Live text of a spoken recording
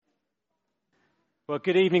Well,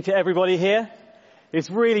 good evening to everybody here. It's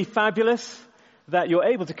really fabulous that you're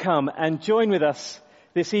able to come and join with us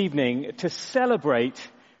this evening to celebrate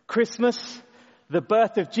Christmas, the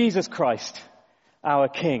birth of Jesus Christ, our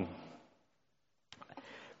King.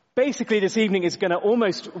 Basically, this evening is going to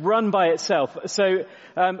almost run by itself. So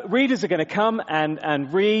readers are going to come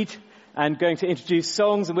and read and going to introduce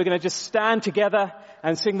songs, and we're going to just stand together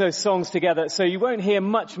and sing those songs together. So you won't hear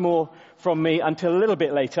much more from me until a little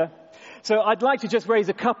bit later. So I'd like to just raise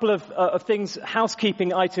a couple of things,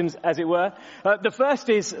 housekeeping items, as it were. The first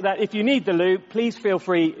is that if you need the loo, please feel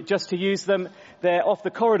free just to use them. They're off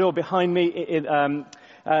the corridor behind me,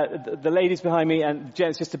 the ladies behind me, and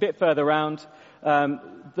gents just a bit further around.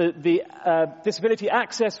 The disability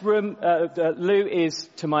access room, the loo is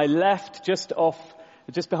to my left, just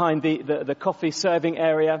behind the coffee serving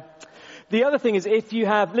area. The other thing is, if you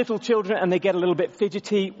have little children and they get a little bit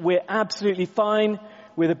fidgety, we're absolutely fine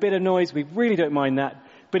with a bit of noise. We really don't mind that.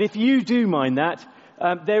 But if you do mind that,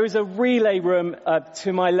 there is a relay room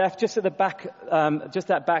to my left, just at the back, just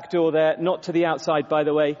that back door there, not to the outside, by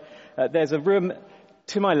the way. There's a room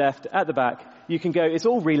to my left at the back. You can go, it's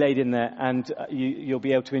all relayed in there, and you'll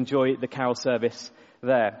be able to enjoy the carol service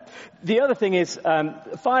there. The other thing is,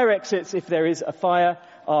 fire exits, if there is a fire,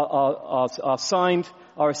 are signed.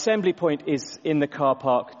 Our assembly point is in the car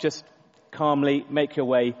park. Just calmly make your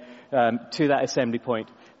way to that assembly point.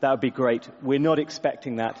 That would be great. We're not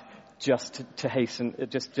expecting that, just to hasten,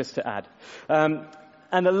 just to add.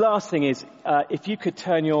 And the last thing is, if you could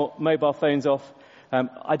turn your mobile phones off.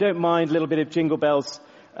 I don't mind a little bit of jingle bells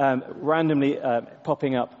randomly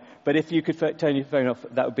popping up, but if you could turn your phone off,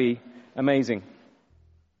 that would be amazing.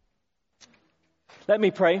 Let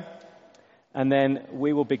me pray, and then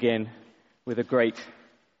we will begin with a great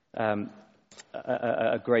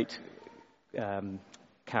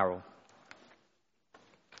carol.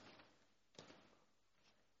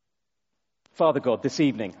 Father God, this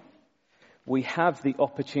evening we have the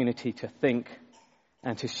opportunity to think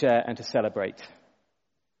and to share and to celebrate.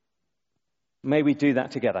 May we do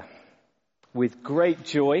that together with great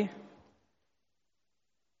joy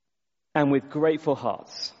and with grateful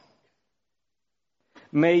hearts.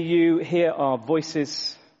 May you hear our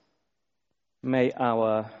voices. May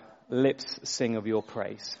our lips sing of your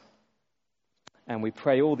praise. And we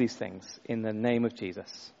pray all these things in the name of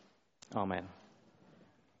Jesus. Amen.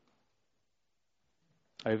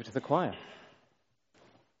 Over to the choir.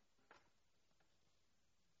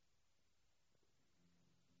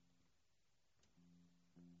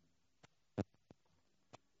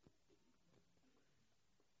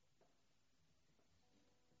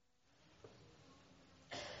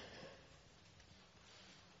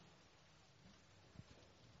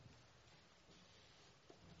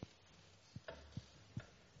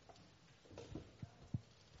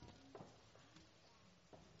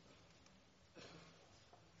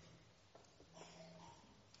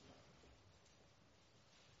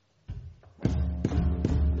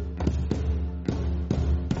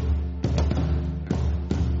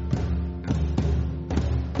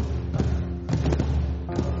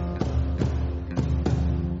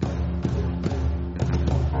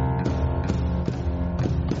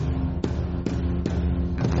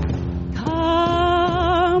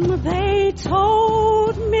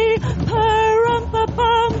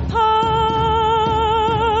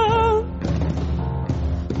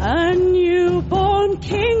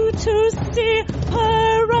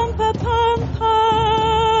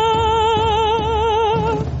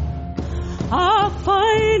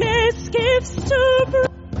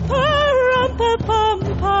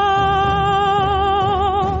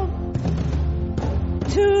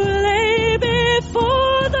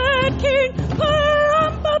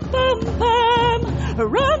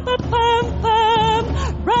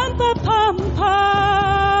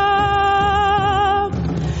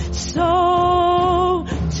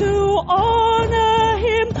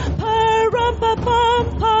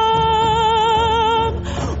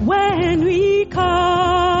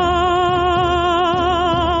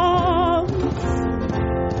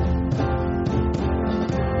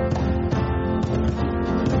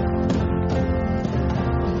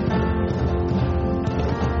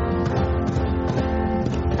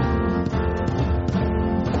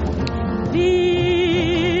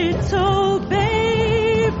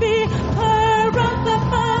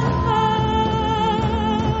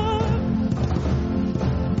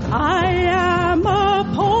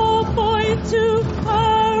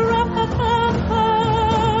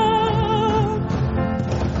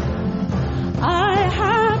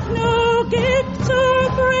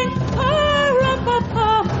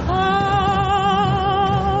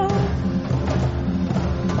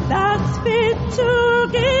 fit to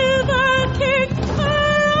give a king.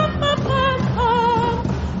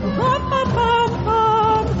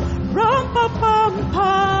 Rum-pa-pum-pum,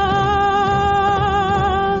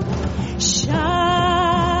 rum-pa-pum-pum.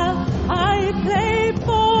 Shall I play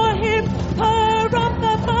for him?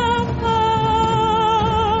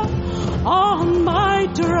 Rum-pa-pum-pum on my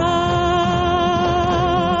drum.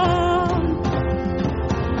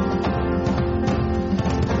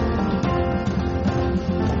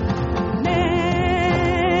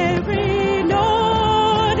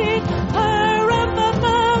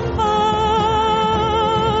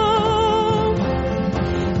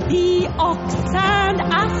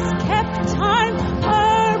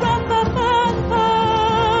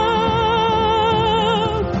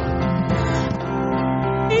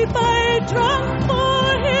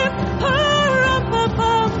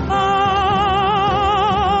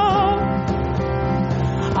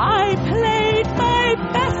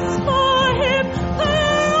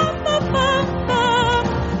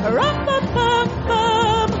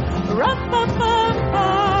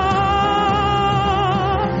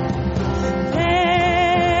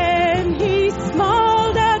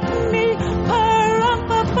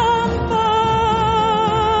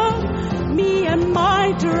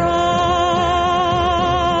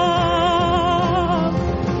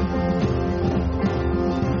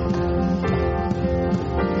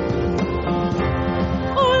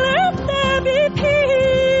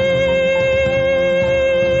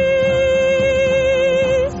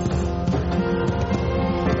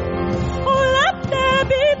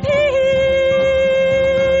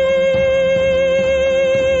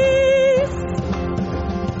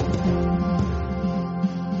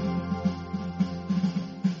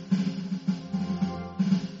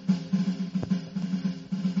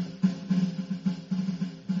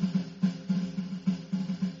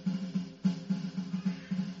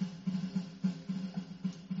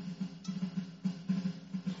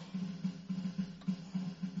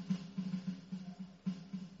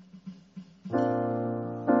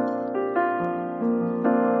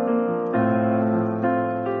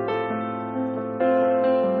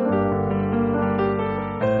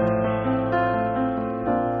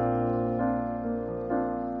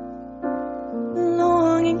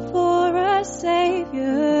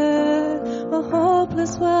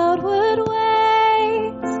 This world would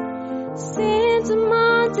wait. Sin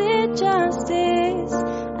demanded justice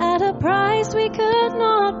at a price we could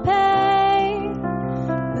not pay.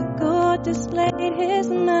 But God displayed His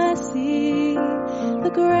mercy, the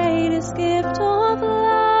greatest gift of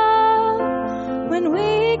love. When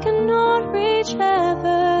we cannot reach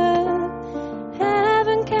heaven,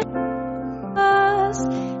 heaven came to us.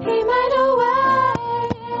 He made a way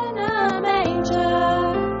in a manger,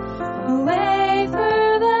 a way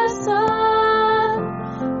through the sun,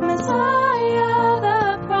 Messiah, the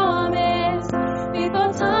promise,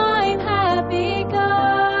 before time had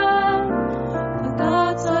begun. For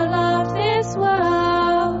God so loved this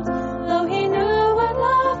world, though He knew what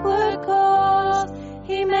love would cost,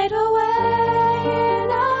 He made a way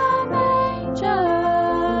in a manger,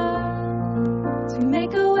 to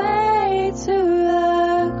make a way to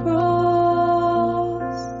the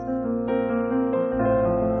cross.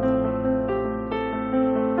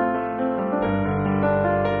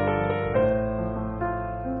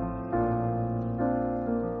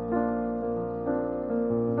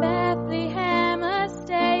 Bethlehem, a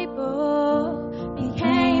stable,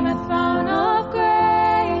 became a throne of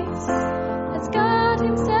grace, as God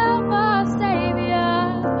Himself was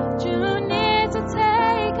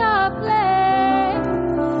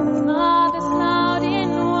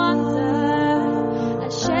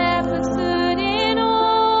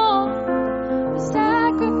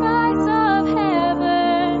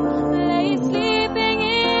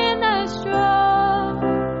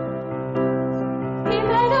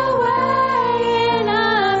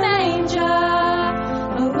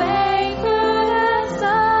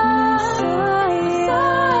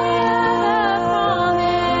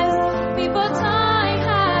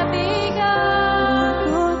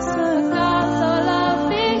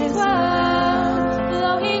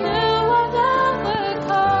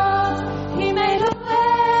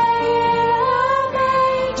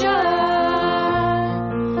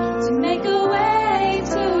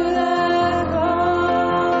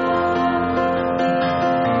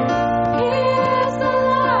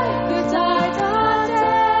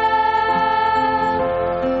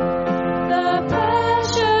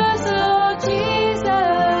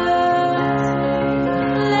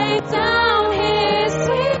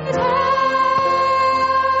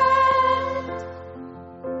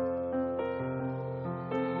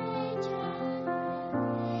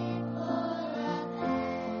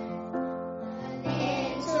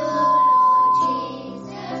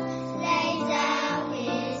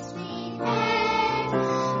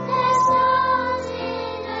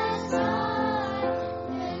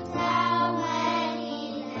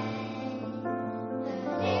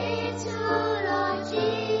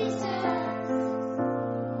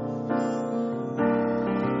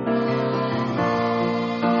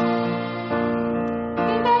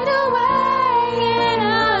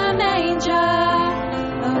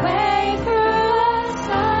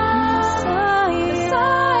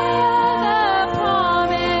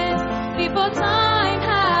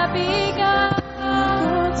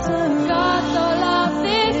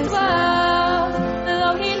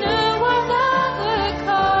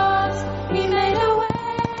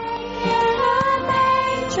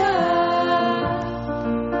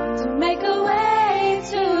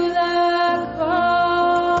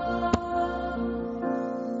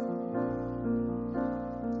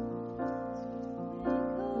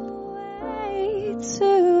to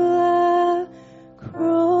the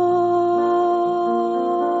cross.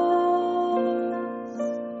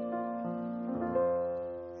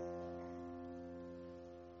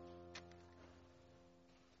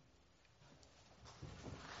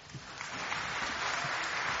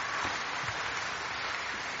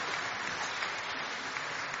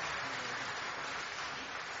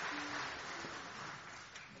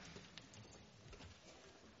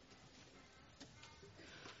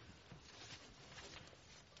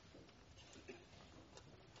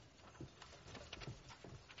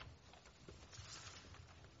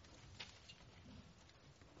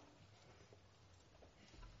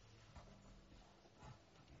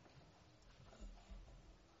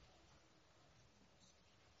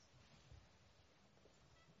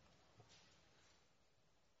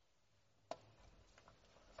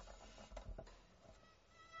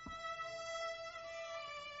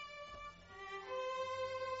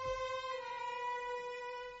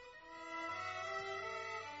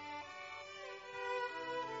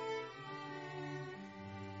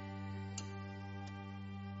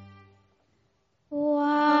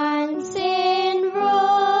 Once in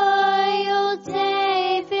royal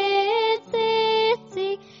David's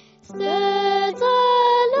city stood a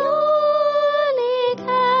lowly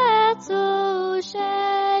cattle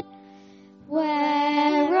shed,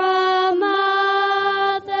 where a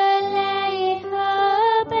mother laid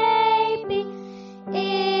her baby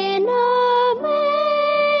in a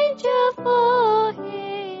manger for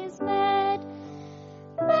his bed.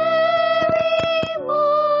 Mary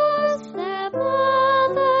was their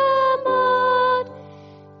mother, Maud,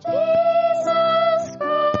 Jesus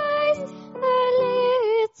Christ, her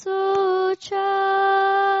little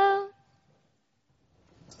child.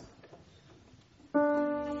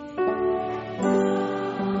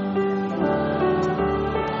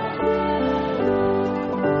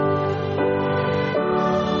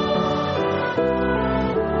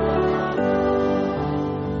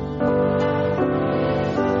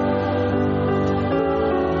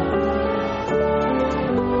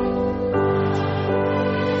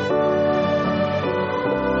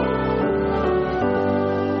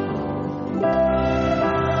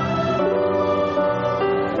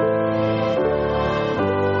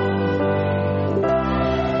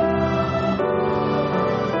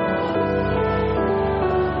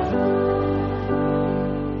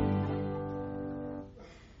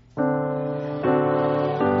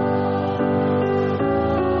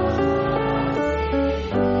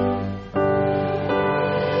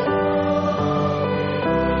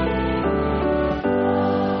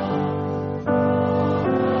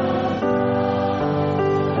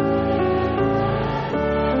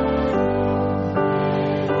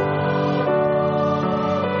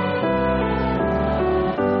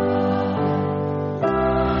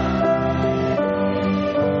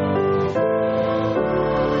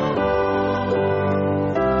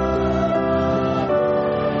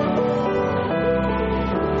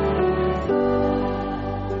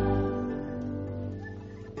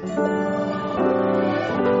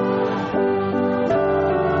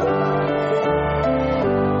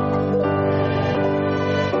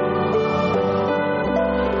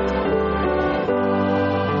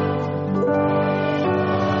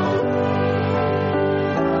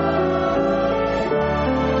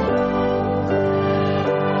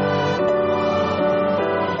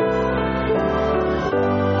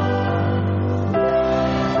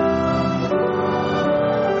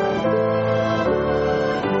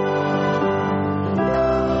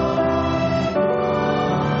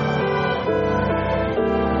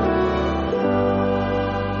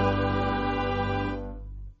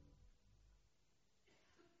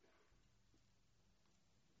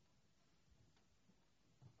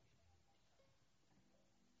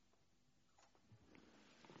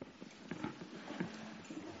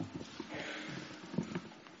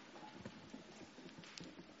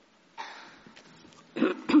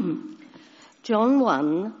 John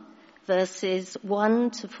 1, verses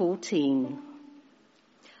 1 to 14.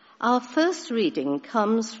 Our first reading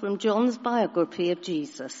comes from John's biography of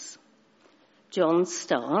Jesus. John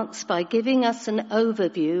starts by giving us an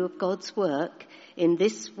overview of God's work in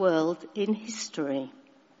this world in history.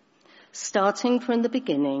 Starting from the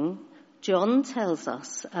beginning, John tells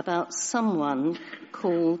us about someone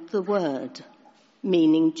called the Word,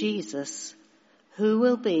 meaning Jesus, who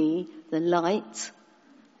will be the light.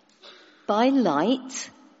 By light,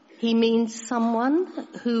 he means someone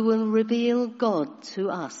who will reveal God to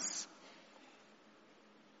us.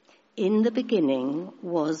 In the beginning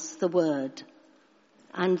was the Word,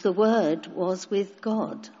 and the Word was with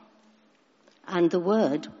God, and the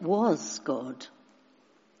Word was God.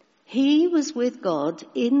 He was with God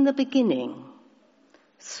in the beginning.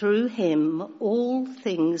 Through him all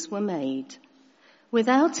things were made.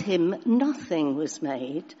 Without him nothing was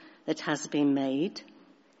made that has been made.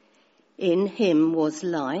 In him was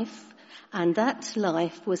life, and that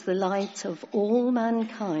life was the light of all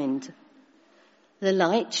mankind. The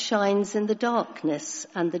light shines in the darkness,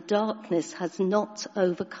 and the darkness has not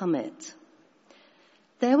overcome it.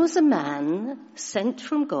 There was a man sent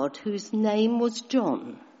from God whose name was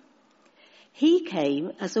John. He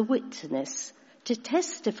came as a witness to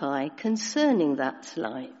testify concerning that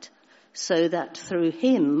light, so that through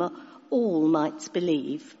him all might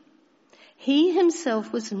believe. He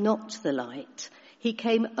himself was not the light. He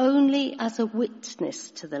came only as a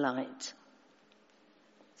witness to the light.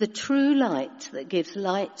 The true light that gives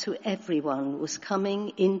light to everyone was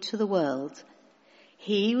coming into the world.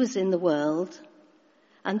 He was in the world,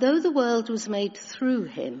 and though the world was made through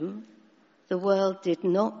him, the world did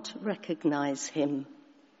not recognize him.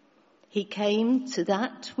 He came to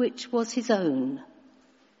that which was his own,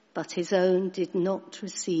 but his own did not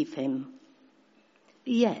receive him.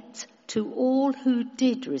 Yet to all who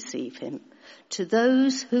did receive him, to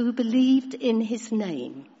those who believed in his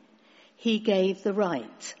name, he gave the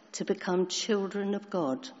right to become children of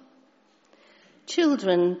God.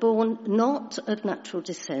 Children born not of natural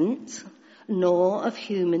descent, nor of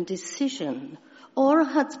human decision, or a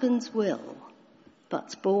husband's will,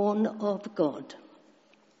 but born of God.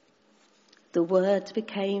 The Word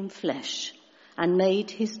became flesh and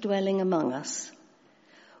made his dwelling among us.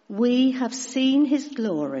 We have seen his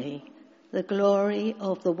glory, the glory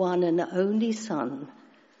of the one and only Son,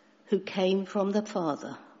 who came from the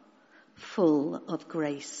Father, full of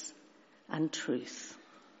grace and truth.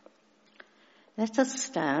 Let us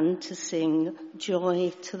stand to sing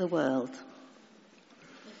Joy to the World.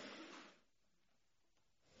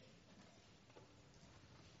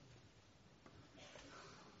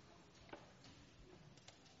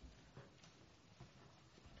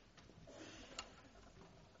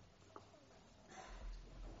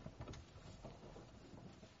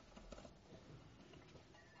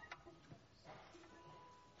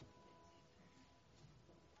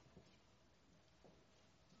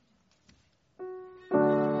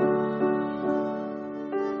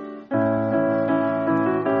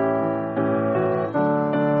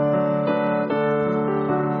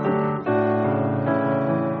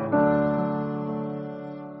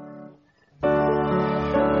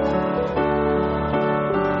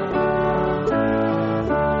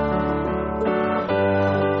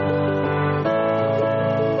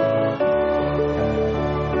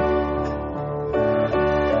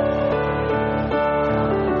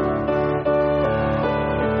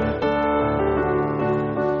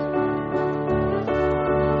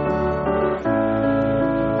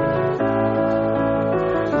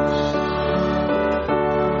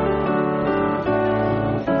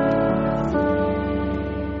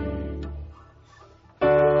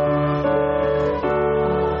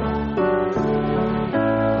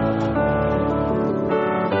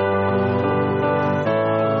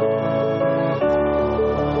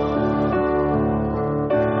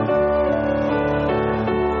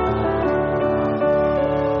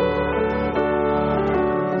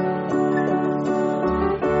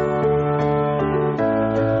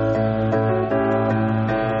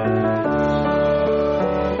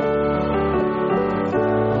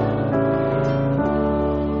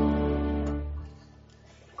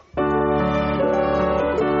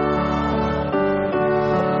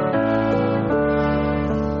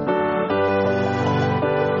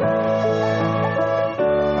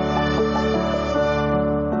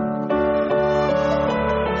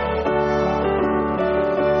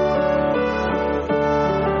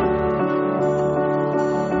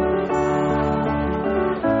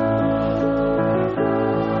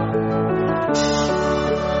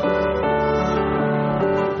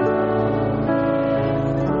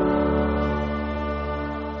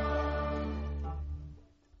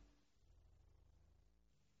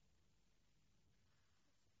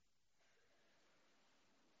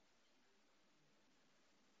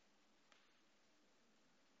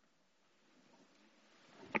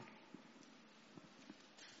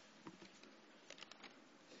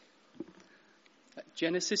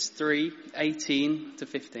 Genesis 3:18 to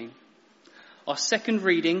 15. Our second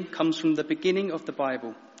reading comes from the beginning of the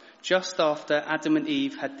Bible, just after Adam and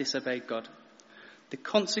Eve had disobeyed God. The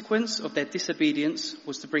consequence of their disobedience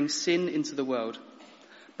was to bring sin into the world.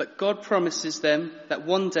 But God promises them that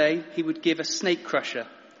one day he would give a snake crusher,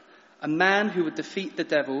 a man who would defeat the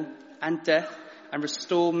devil and death and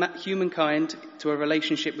restore humankind to a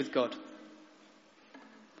relationship with God.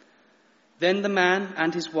 Then the man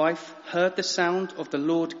and his wife heard the sound of the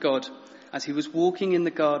Lord God as he was walking in the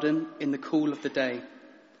garden in the cool of the day.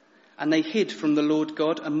 And they hid from the Lord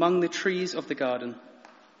God among the trees of the garden.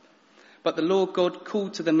 But the Lord God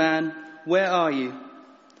called to the man, "Where are you?"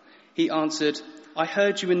 He answered, "I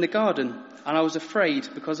heard you in the garden, and I was afraid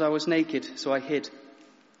because I was naked, so I hid."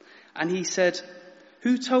 And he said,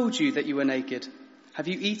 "Who told you that you were naked? Have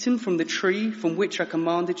you eaten from the tree from which I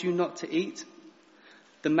commanded you not to eat?"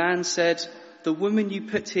 The man said, "The woman you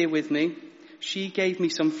put here with me, she gave me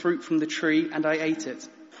some fruit from the tree, and I ate it."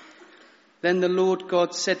 Then the Lord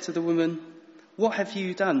God said to the woman, "What have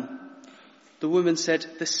you done?" The woman said,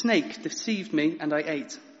 "The snake deceived me, and I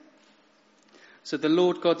ate." So the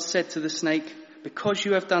Lord God said to the snake, "Because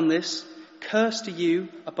you have done this, cursed are you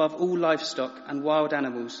above all livestock and wild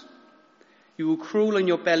animals. You will crawl on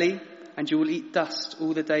your belly, and you will eat dust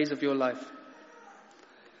all the days of your life.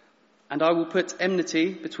 And I will put enmity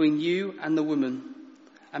between you and the woman,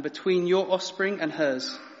 and between your offspring and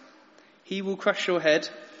hers. He will crush your head,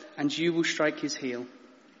 and you will strike his heel."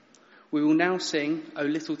 We will now sing, "O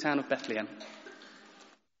Little Town of Bethlehem."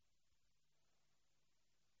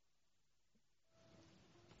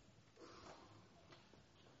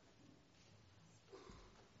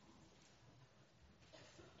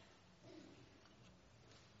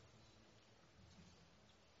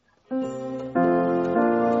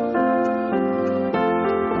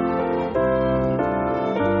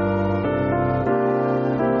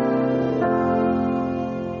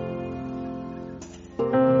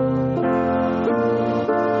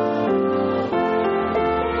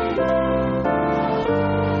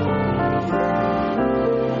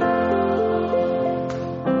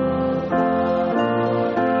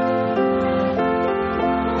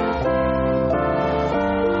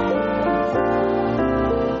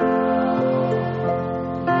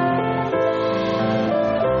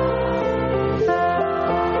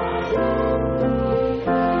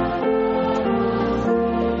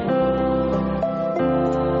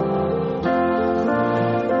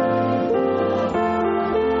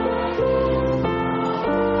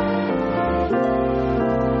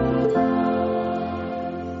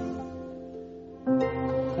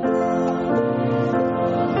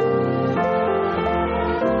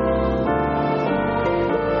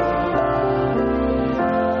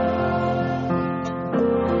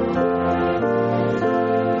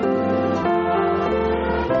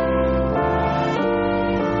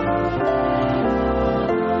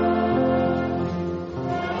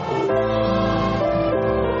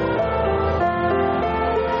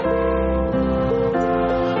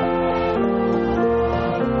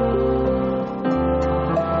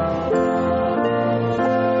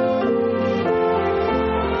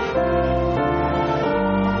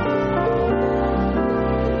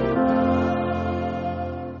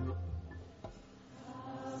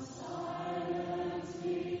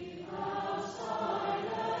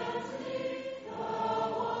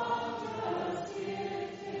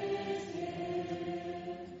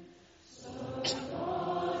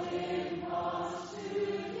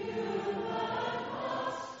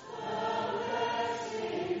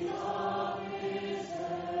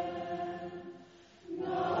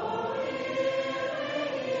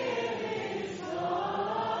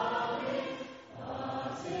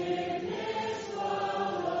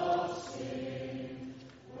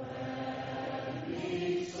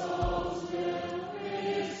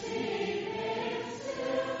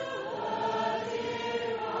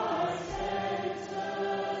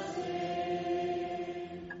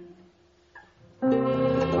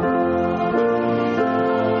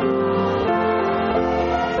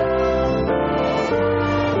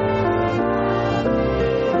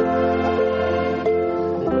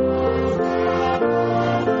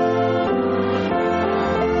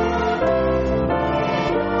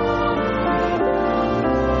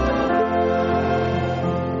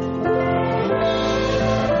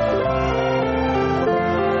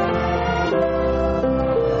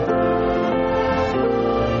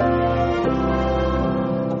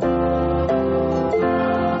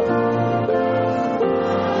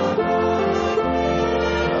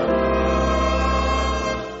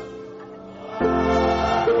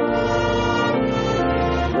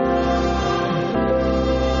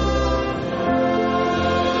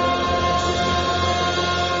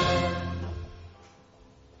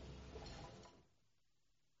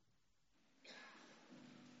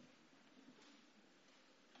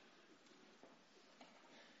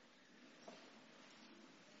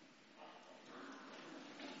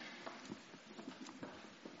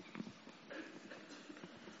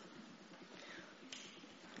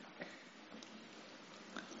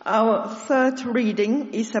 Our third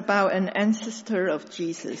reading is about an ancestor of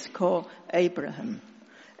Jesus called Abraham.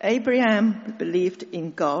 Abraham believed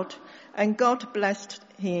in God, and God blessed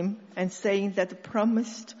him and saying that the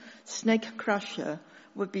promised snake crusher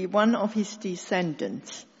would be one of his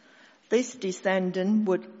descendants. This descendant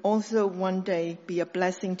would also one day be a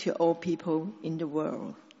blessing to all people in the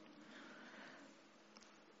world.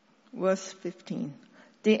 Verse 15.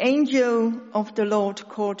 The angel of the Lord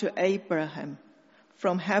called to Abraham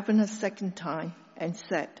from heaven a second time and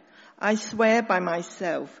said, I swear by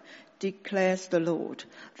myself, declares the Lord,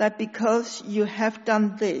 that because you have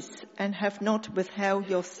done this and have not withheld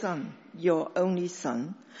your son, your only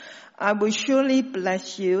son, I will surely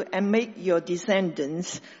bless you and make your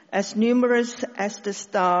descendants as numerous as the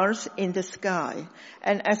stars in the sky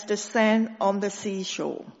and as the sand on the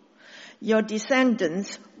seashore. Your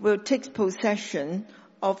descendants will take possession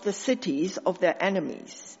of the cities of their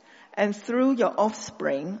enemies, and through your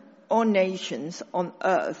offspring, all nations on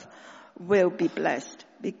earth will be blessed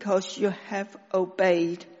because you have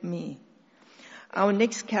obeyed me. Our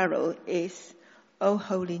next carol is O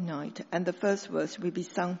Holy Night, and the first verse will be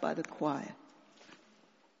sung by the choir.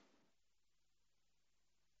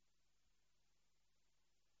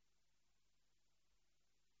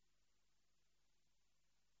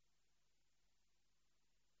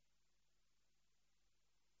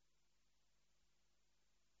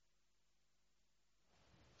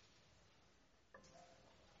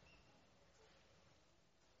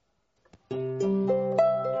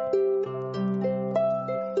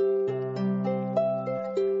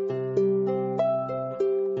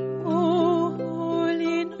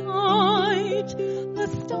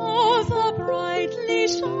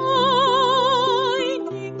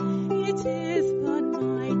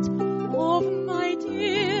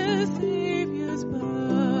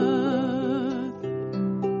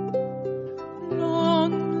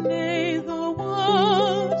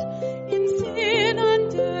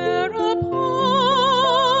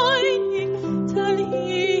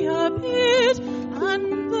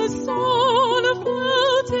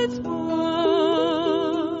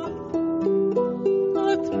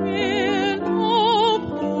 Thrill of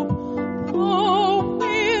hope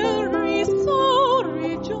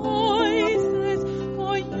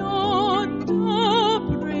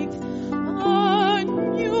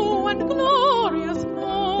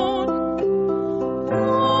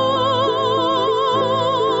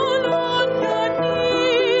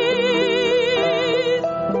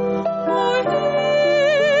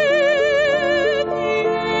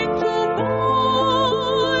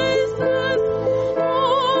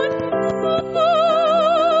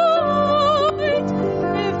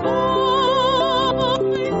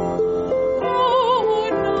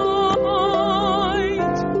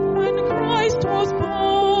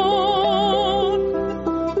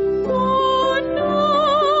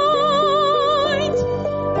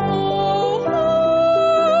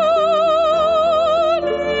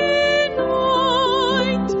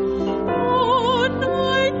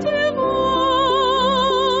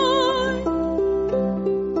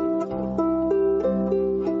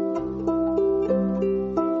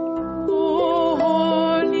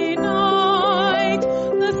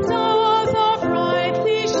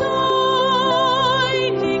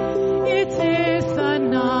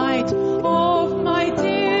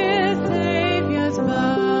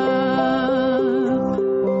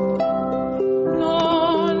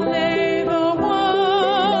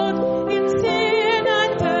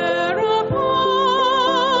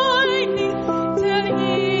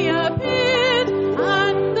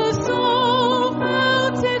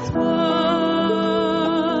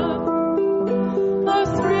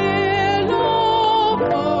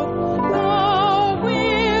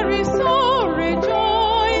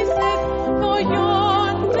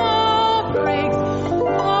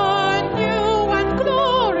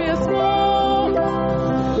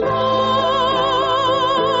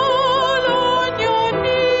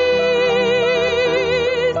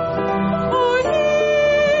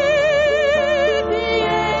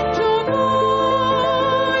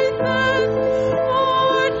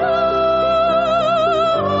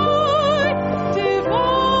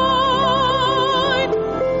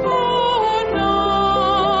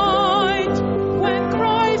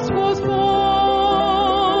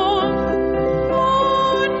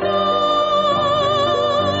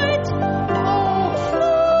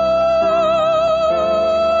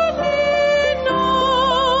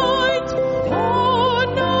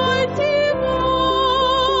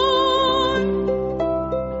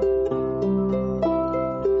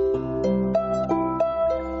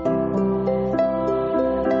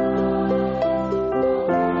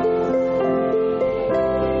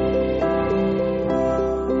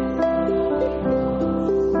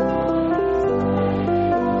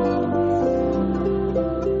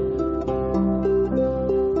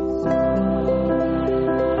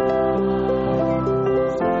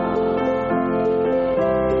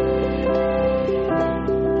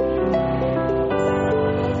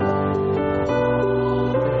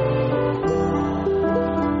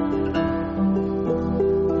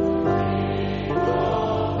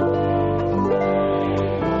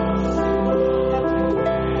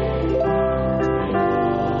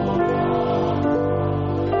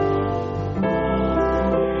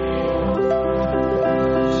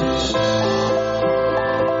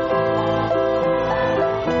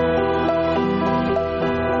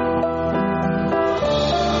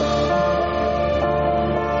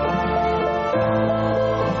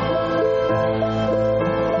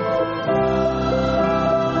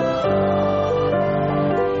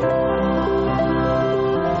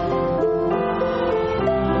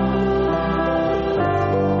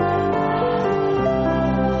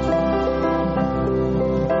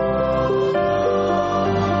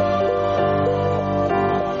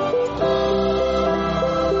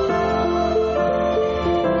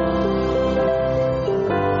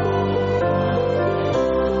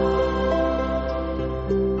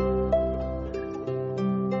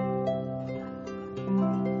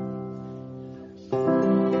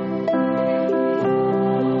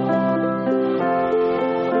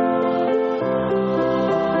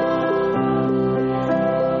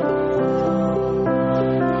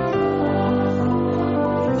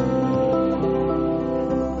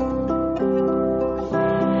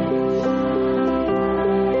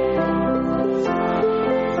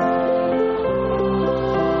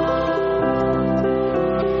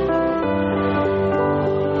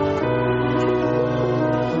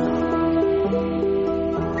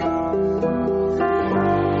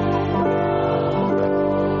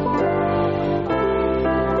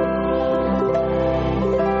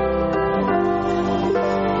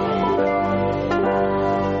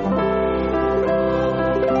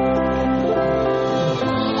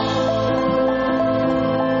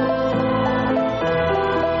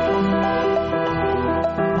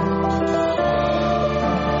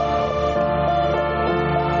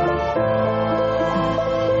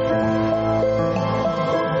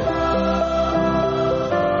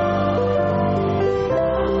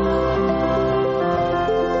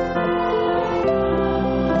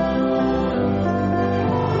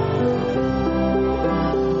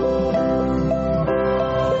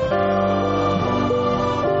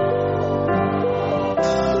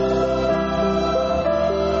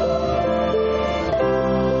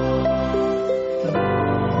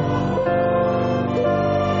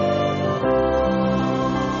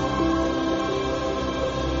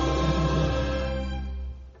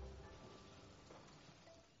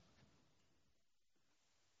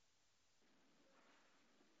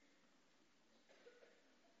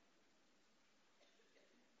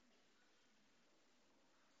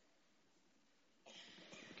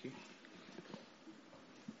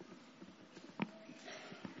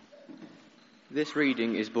This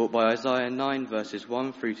reading is brought by Isaiah 9 verses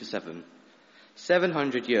 1 through to 7.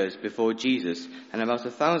 700 years before Jesus and about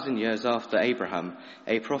 1,000 years after Abraham,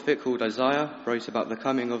 a prophet called Isaiah wrote about the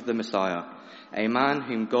coming of the Messiah, a man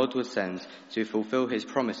whom God would send to fulfill his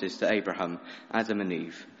promises to Abraham, Adam and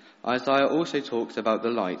Eve. Isaiah also talks about the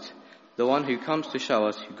light, the one who comes to show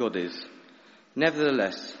us who God is.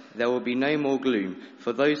 Nevertheless, there will be no more gloom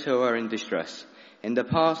for those who are in distress. In the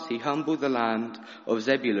past, he humbled the land of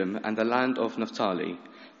Zebulun and the land of Naphtali.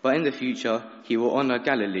 But in the future, he will honor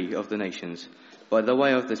Galilee of the nations, by the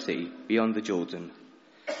way of the sea, beyond the Jordan.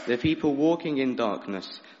 The people walking in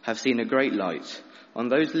darkness have seen a great light. On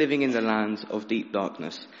those living in the land of deep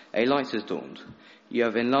darkness, a light has dawned. You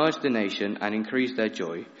have enlarged the nation and increased their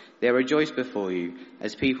joy. They rejoice before you,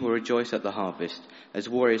 as people rejoice at the harvest, as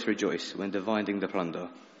warriors rejoice when dividing the plunder.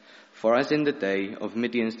 For as in the day of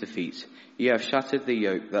Midian's defeat, you have shattered the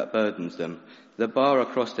yoke that burdens them, the bar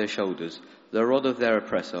across their shoulders, the rod of their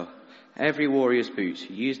oppressor. Every warrior's boot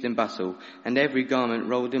used in battle and every garment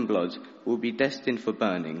rolled in blood will be destined for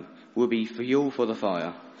burning, will be fuel for the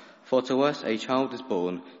fire. For to us a child is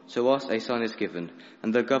born, to us a son is given,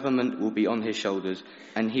 and the government will be on his shoulders,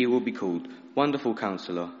 and he will be called Wonderful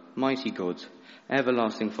Counselor, Mighty God,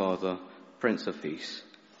 Everlasting Father, Prince of Peace.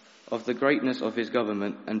 Of the greatness of his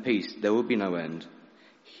government and peace there will be no end.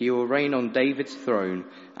 He will reign on David's throne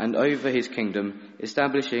and over his kingdom,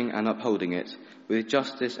 establishing and upholding it with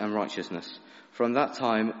justice and righteousness. From that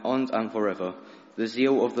time on and forever, the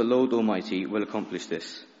zeal of the Lord Almighty will accomplish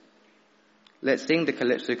this. Let's sing the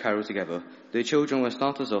Calypso carol together. The children will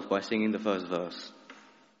start us off by singing the first verse.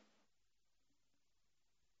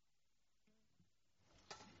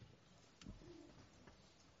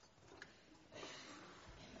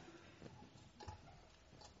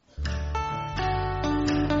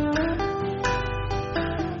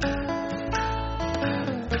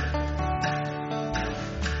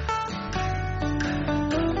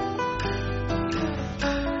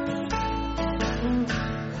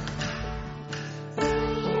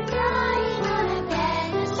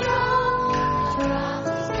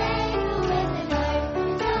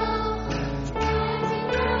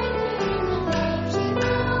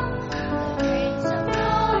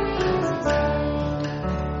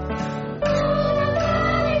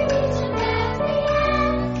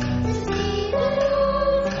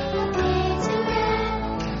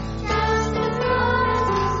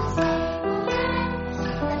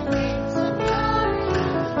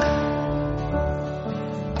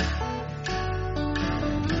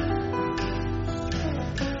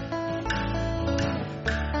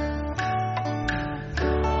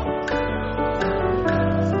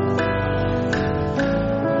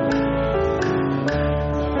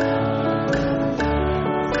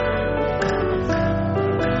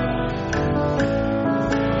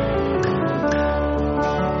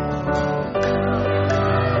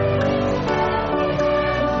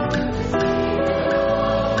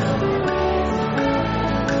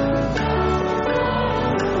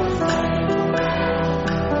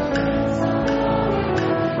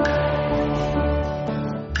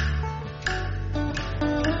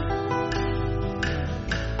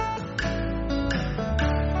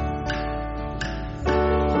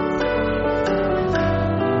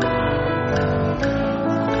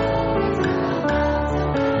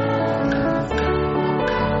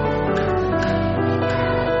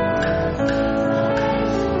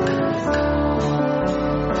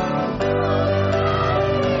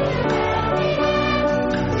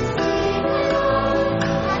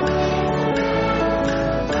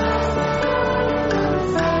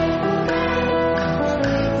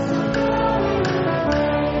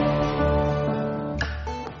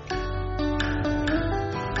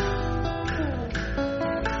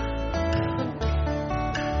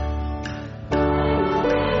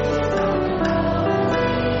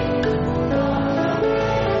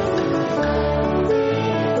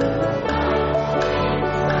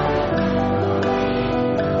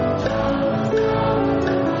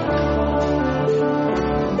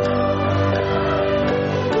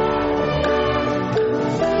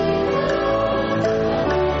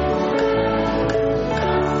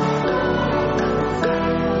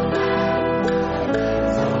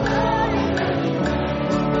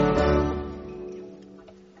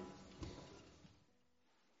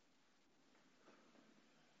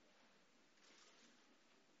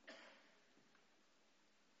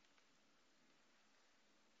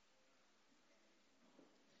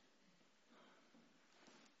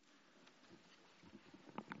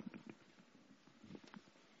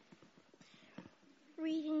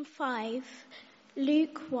 Reading 5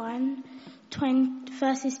 Luke 1,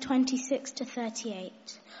 verses 26 to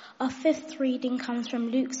 38. Our fifth reading comes from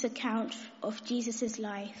Luke's account of Jesus'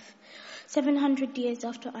 life, 700 years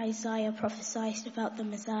after Isaiah prophesied about the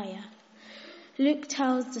Messiah. Luke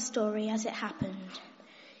tells the story as it happened.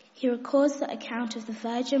 He records the account of the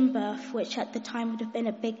virgin birth, which at the time would have been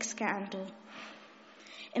a big scandal.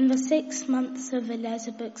 In the 6 months of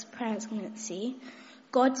Elizabeth's pregnancy,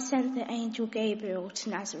 God sent the angel Gabriel to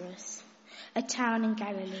Nazareth, a town in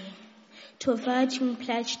Galilee, to a virgin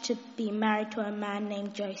pledged to be married to a man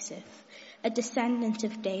named Joseph, a descendant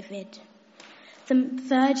of David. The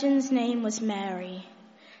virgin's name was Mary.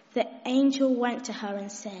 The angel went to her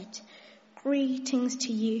and said, "Greetings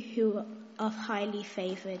to you who are highly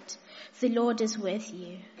favored. The Lord is with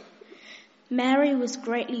you." Mary was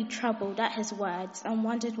greatly troubled at his words and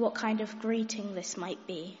wondered what kind of greeting this might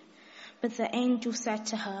be. But the angel said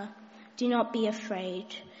to her, "Do not be afraid,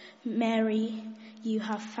 Mary, you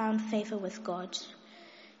have found favor with God.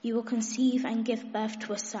 You will conceive and give birth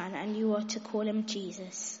to a son, and you are to call him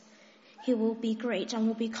Jesus. He will be great and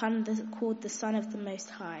will become called the Son of the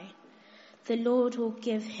Most High. The Lord will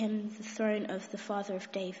give him the throne of the father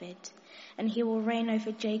of David, and he will reign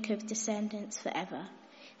over Jacob's descendants forever.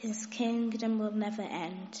 His kingdom will never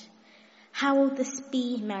end." "How will this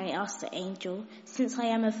be?" Mary asked the angel, "since I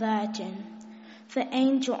am a virgin?" The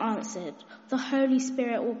angel answered, "The Holy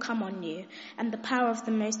Spirit will come on you, and the power of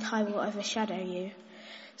the Most High will overshadow you.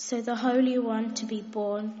 So the Holy One to be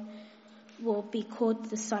born will be called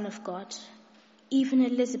the Son of God. Even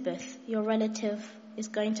Elizabeth, your relative, is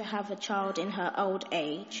going to have a child in her old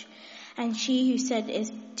age, and she who said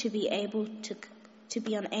is to be unable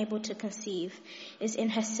to conceive is in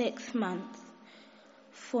her 6th month.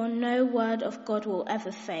 For no word of God will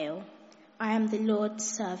ever fail. I am the Lord's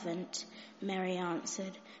servant." Mary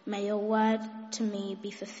answered, "May your word to me be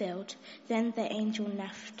fulfilled." Then the angel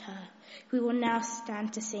left her. We will now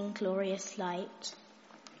stand to sing Glorious Light.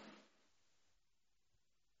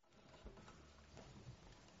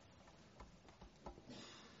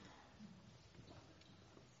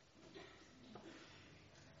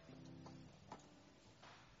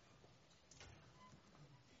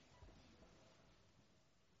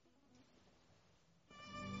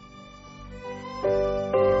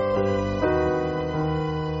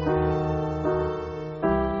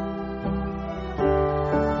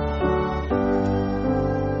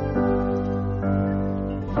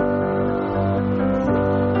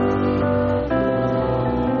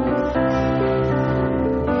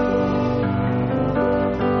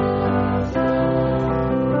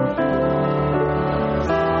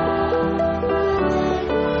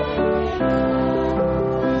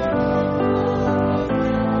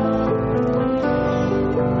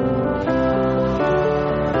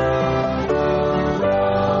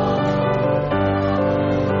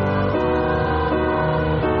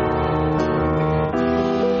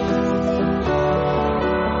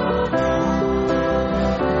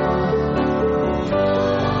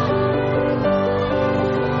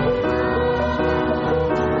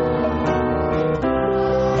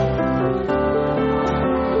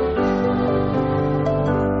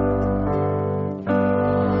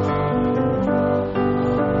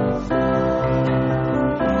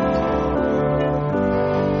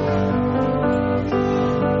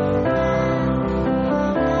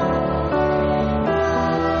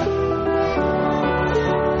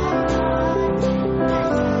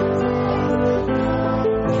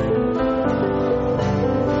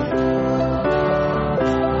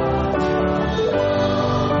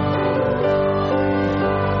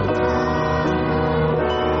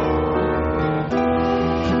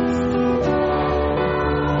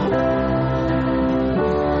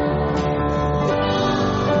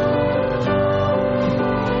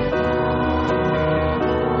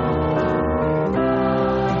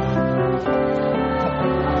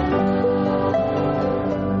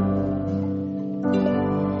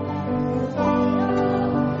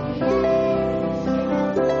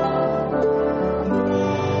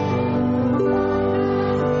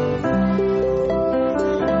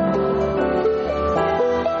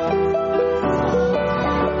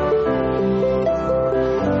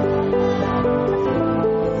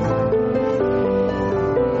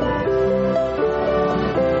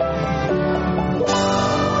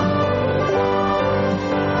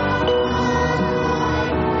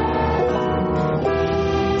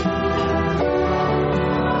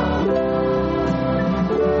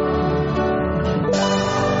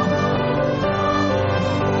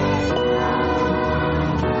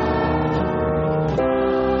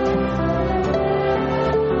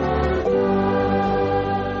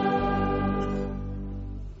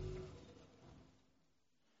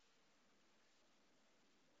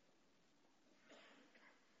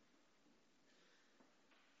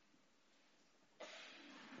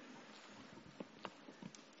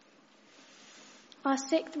 Our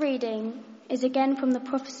sixth reading is again from the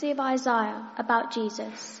prophecy of Isaiah about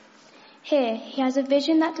Jesus. Here he has a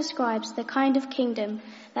vision that describes the kind of kingdom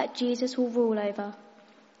that Jesus will rule over.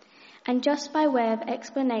 And just by way of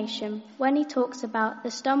explanation, when he talks about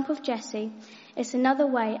the stump of Jesse, it's another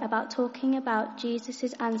way about talking about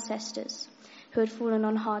Jesus' ancestors who had fallen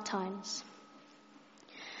on hard times.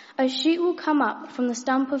 A shoot will come up from the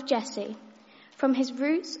stump of Jesse. From his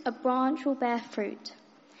roots a branch will bear fruit.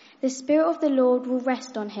 The Spirit of the Lord will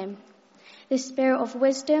rest on him, the Spirit of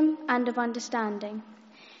wisdom and of understanding,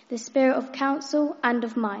 the Spirit of counsel and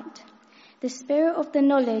of might, the Spirit of the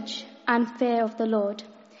knowledge and fear of the Lord,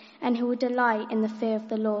 and he will delight in the fear of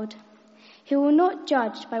the Lord. He will not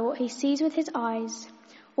judge by what he sees with his eyes,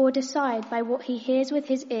 or decide by what he hears with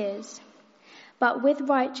his ears, but with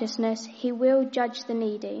righteousness he will judge the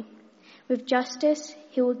needy. With justice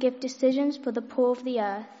he will give decisions for the poor of the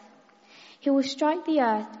earth. He will strike the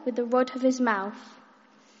earth with the rod of his mouth.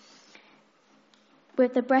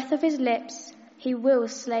 With the breath of his lips, he will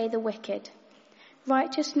slay the wicked.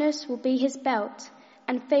 Righteousness will be his belt,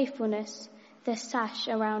 and faithfulness the sash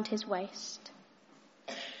around his waist.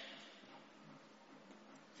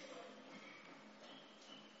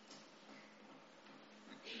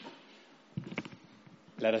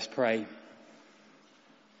 Let us pray.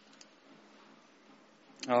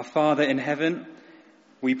 Our Father in heaven,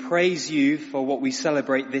 we praise you for what we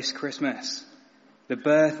celebrate this Christmas, the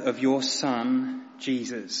birth of your Son,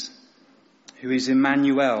 Jesus, who is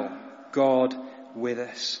Emmanuel, God with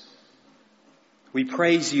us. We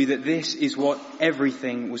praise you that this is what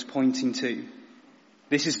everything was pointing to.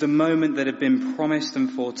 This is the moment that had been promised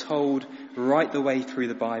and foretold right the way through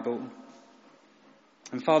the Bible.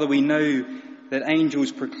 And Father, we know that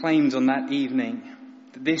angels proclaimed on that evening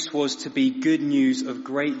that this was to be good news of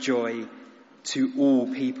great joy to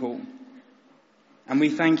all people. And we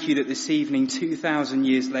thank you that this evening, 2,000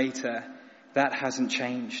 years later, that hasn't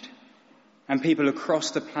changed. And people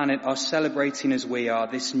across the planet are celebrating as we are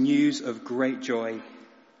this news of great joy,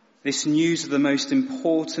 this news of the most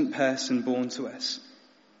important person born to us,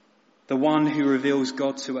 the one who reveals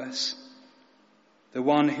God to us, the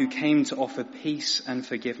one who came to offer peace and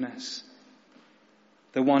forgiveness,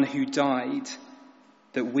 the one who died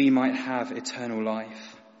that we might have eternal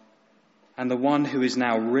life, and the one who is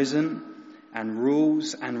now risen and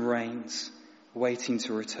rules and reigns, waiting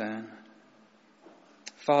to return.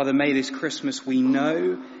 Father, may this Christmas we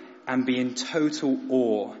know and be in total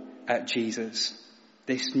awe at Jesus,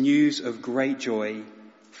 this news of great joy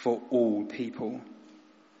for all people.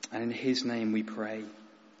 And in his name we pray.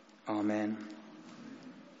 Amen.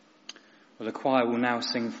 Well, the choir will now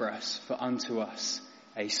sing for us, for unto us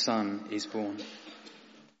a son is born.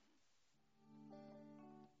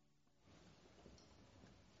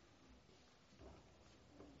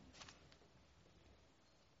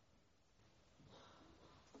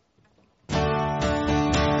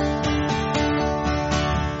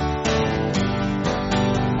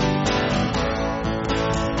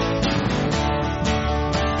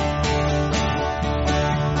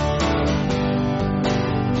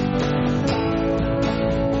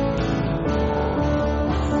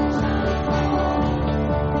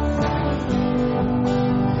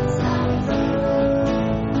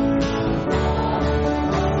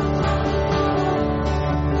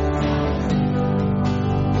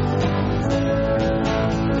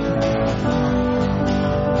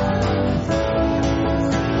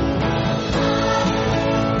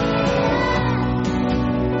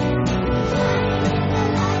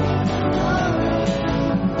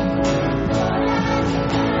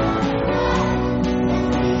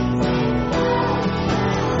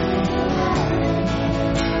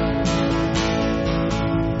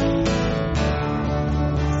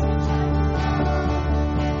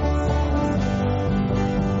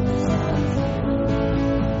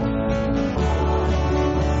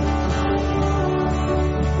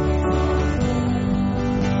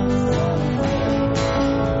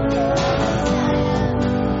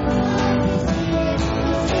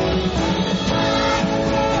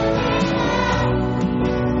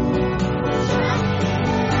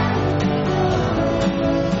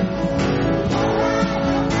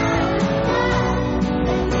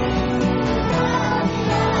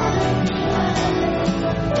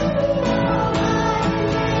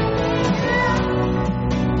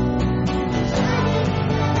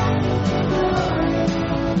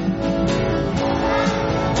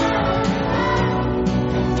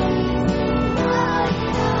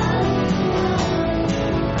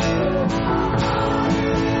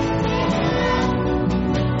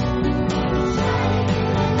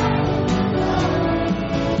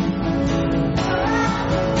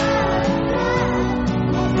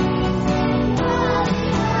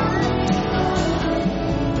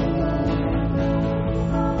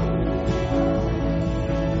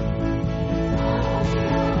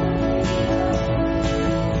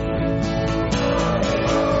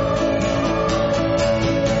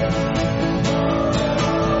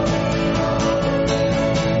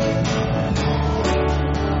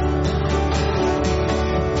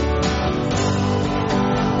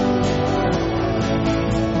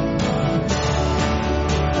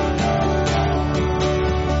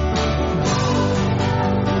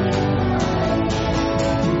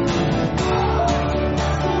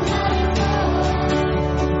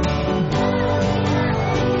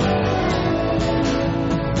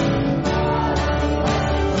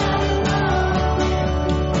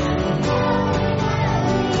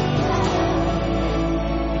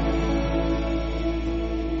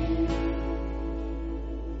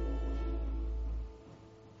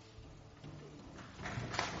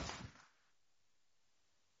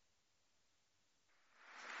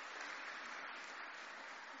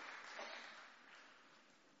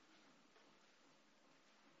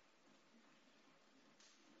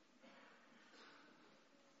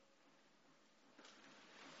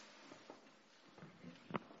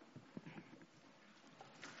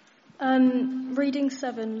 Reading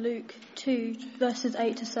 7, Luke 2, verses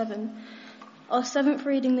 8 to 7. Our seventh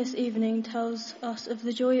reading this evening tells us of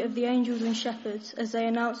the joy of the angels and shepherds as they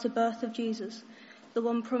announce the birth of Jesus, the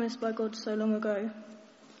one promised by God so long ago.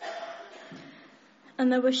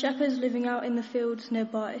 And there were shepherds living out in the fields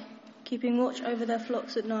nearby, keeping watch over their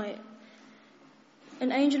flocks at night.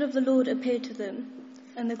 An angel of the Lord appeared to them,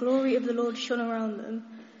 and the glory of the Lord shone around them,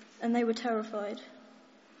 and they were terrified.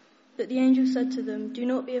 But the angel said to them, "Do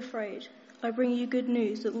not be afraid. I bring you good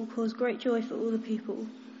news that will cause great joy for all the people.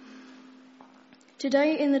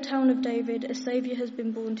 Today in the town of David, a Saviour has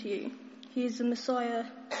been born to you. He is the Messiah,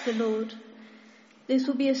 the Lord. This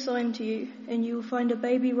will be a sign to you, and you will find a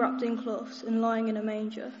baby wrapped in cloths and lying in a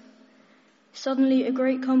manger." Suddenly a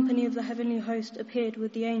great company of the heavenly host appeared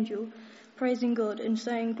with the angel, praising God and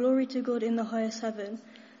saying, "Glory to God in the highest heaven,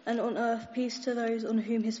 and on earth peace to those on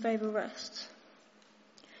whom his favour rests."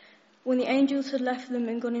 When the angels had left them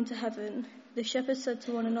and gone into heaven, the shepherds said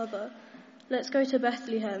to one another, "Let's go to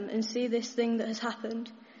Bethlehem and see this thing that has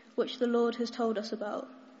happened, which the Lord has told us about."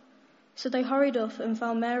 So they hurried off and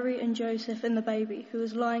found Mary and Joseph and the baby, who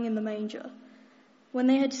was lying in the manger. When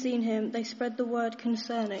they had seen him, they spread the word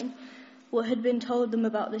concerning what had been told them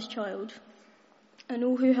about this child. And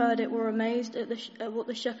all who heard it were amazed at what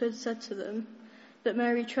the shepherds said to them. But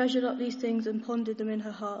Mary treasured up these things and pondered them in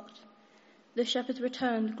her heart. The shepherds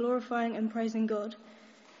returned, glorifying and praising God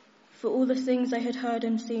for all the things they had heard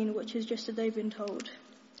and seen, which is just as they've been told.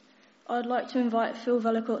 I'd like to invite Phil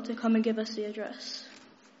Velicott to come and give us the address.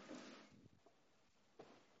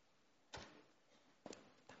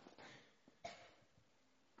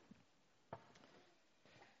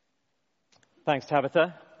 Thanks,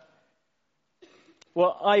 Tabitha.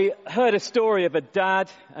 Well, I heard a story of a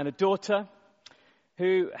dad and a daughter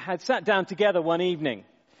who had sat down together one evening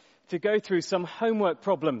to go through some homework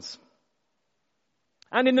problems.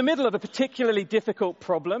 And in the middle of a particularly difficult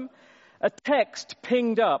problem, a text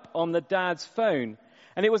pinged up on the dad's phone.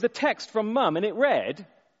 And it was a text from Mum, and it read,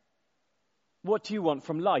 "What do you want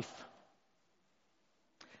from life?"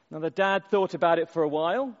 Now, the dad thought about it for a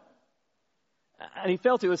while, and he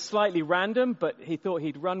felt it was slightly random, but he thought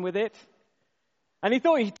he'd run with it. And he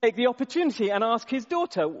thought he'd take the opportunity and ask his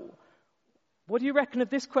daughter, "What do you reckon of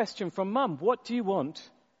this question from Mum? What do you want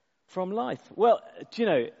from life?" Well, do you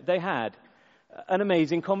know, they had an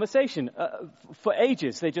amazing conversation. For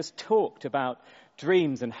ages, they just talked about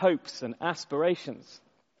dreams and hopes and aspirations.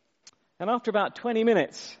 And after about 20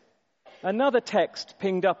 minutes, another text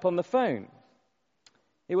pinged up on the phone.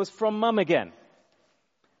 It was from Mum again.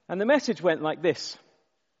 And the message went like this: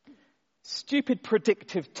 "Stupid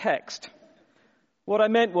predictive text. What I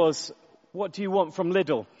meant was, what do you want from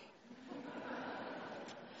Lidl?"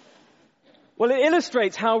 Well, it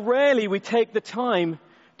illustrates how rarely we take the time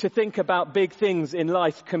to think about big things in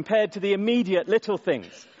life compared to the immediate little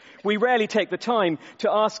things. We rarely take the time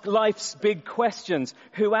to ask life's big questions.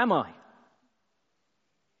 Who am I?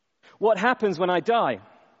 What happens when I die?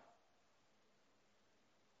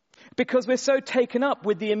 Because we're so taken up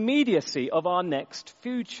with the immediacy of our next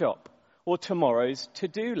food shop or tomorrow's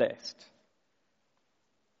to-do list.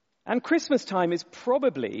 And Christmas time is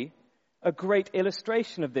probably a great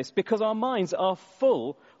illustration of this, because our minds are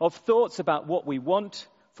full of thoughts about what we want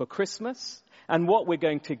for Christmas and what we're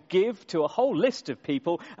going to give to a whole list of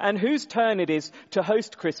people and whose turn it is to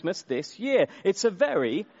host Christmas this year. It's a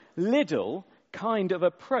very Lidl kind of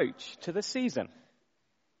approach to the season.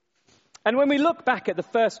 And when we look back at the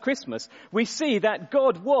first Christmas, we see that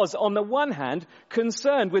God was, on the one hand,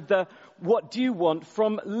 concerned with the "what do you want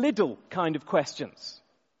from Lidl" kind of questions.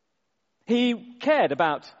 He cared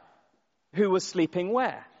about who was sleeping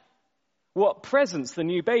where, what presents the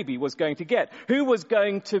new baby was going to get, who was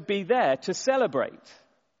going to be there to celebrate.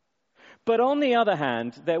 But on the other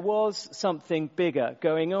hand, there was something bigger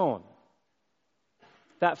going on.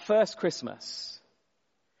 That first Christmas,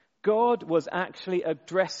 God was actually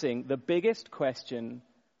addressing the biggest question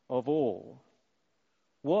of all.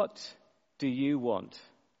 What do you want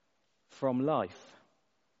from life?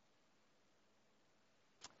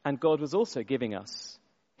 And God was also giving us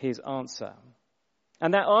his answer.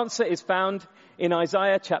 And that answer is found in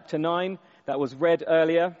Isaiah chapter 9, that was read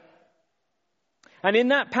earlier. And in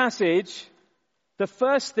that passage, the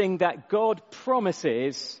first thing that God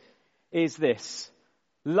promises is this: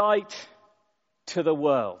 light to the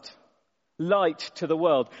world. Light to the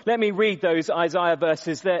world. Let me read those Isaiah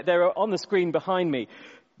verses. They're on the screen behind me.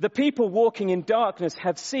 "The people walking in darkness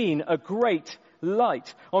have seen a great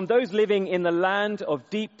light. On those living in the land of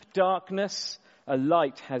deep darkness, a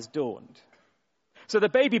light has dawned." So the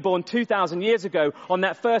baby born 2,000 years ago on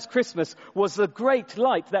that first Christmas was the great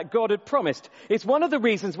light that God had promised. It's one of the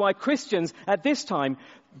reasons why Christians at this time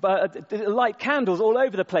light candles all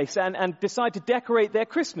over the place and decide to decorate their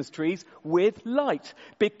Christmas trees with light,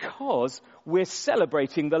 because we're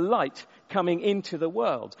celebrating the light coming into the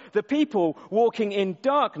world. The people walking in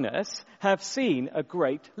darkness have seen a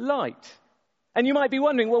great light. And you might be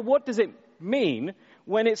wondering, well, what does it mean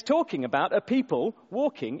when it's talking about a people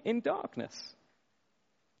walking in darkness?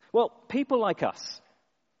 Well, people like us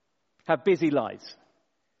have busy lives.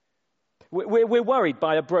 We're worried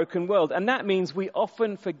by a broken world, and that means we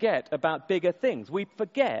often forget about bigger things. We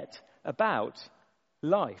forget about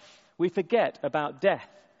life. We forget about death.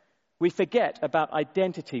 We forget about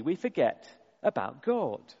identity. We forget about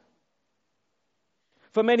God.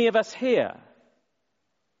 For many of us here,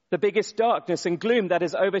 the biggest darkness and gloom that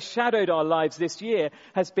has overshadowed our lives this year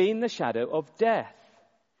has been the shadow of death,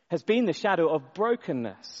 has been the shadow of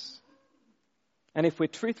brokenness. And if we're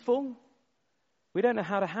truthful, we don't know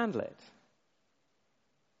how to handle it.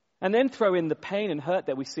 And then throw in the pain and hurt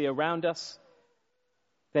that we see around us,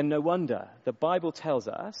 then no wonder the Bible tells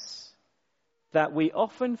us that we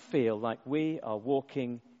often feel like we are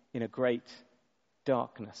walking in a great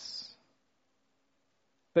darkness.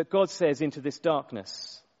 But God says, into this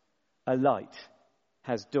darkness, a light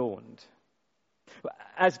has dawned.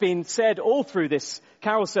 As been said all through this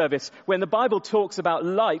carol service, when the Bible talks about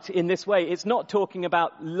light in this way, it's not talking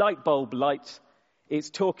about light bulb light.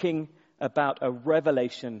 It's talking about a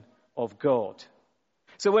revelation of God.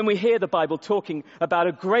 So when we hear the Bible talking about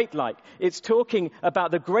a great light, it's talking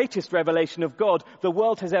about the greatest revelation of God the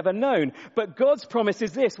world has ever known. But God's promise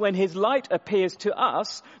is this: when his light appears to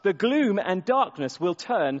us, the gloom and darkness will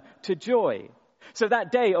turn to joy. So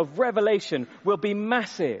that day of revelation will be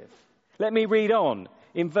massive. Let me read on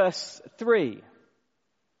in verse 3.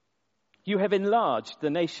 You have enlarged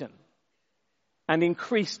the nation and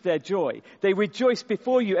increased their joy. They rejoice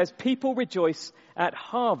before you as people rejoice at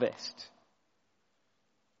harvest,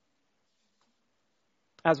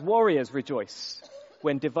 as warriors rejoice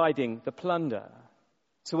when dividing the plunder.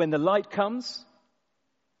 So when the light comes,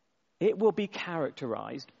 it will be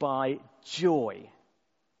characterized by joy.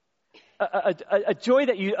 A joy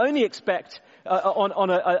that you only expect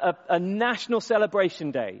on a national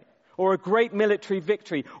celebration day, or a great military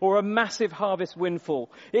victory, or a massive harvest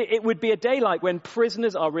windfall. It would be a day like when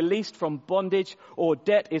prisoners are released from bondage, or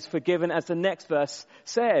debt is forgiven, as the next verse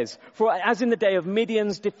says. For as in the day of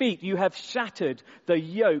Midian's defeat, you have shattered the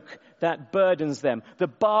yoke that burdens them, the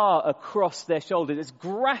bar across their shoulders. It's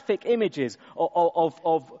graphic images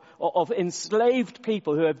of enslaved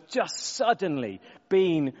people who have just suddenly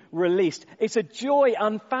been released. It's a joy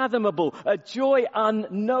unfathomable, a joy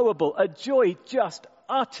unknowable, a joy just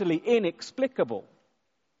utterly inexplicable.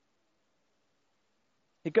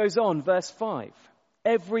 It goes on, verse 5.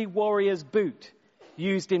 Every warrior's boot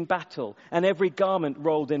used in battle and every garment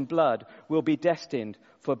rolled in blood will be destined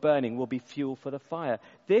for burning, will be fuel for the fire.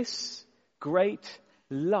 This great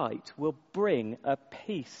light will bring a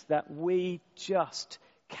peace that we just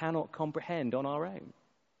cannot comprehend on our own.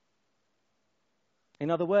 In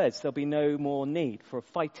other words, there'll be no more need for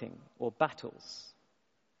fighting or battles.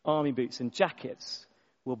 Army boots and jackets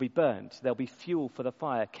will be burned. There'll be fuel for the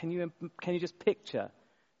fire. Can you just picture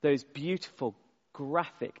those beautiful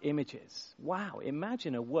graphic images? Wow,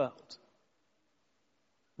 imagine a world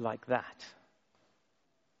like that.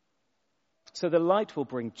 So the light will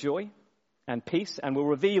bring joy and peace and will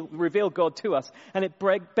reveal God to us. And it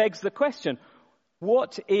begs the question,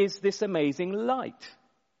 what is this amazing light?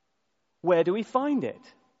 Where do we find it?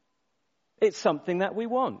 It's something that we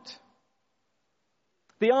want.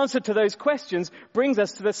 The answer to those questions brings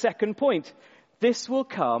us to the second point. This will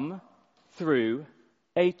come through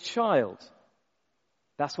a child.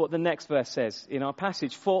 That's what the next verse says in our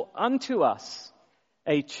passage. For unto us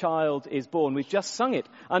a child is born. We've just sung it.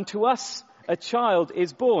 Unto us a child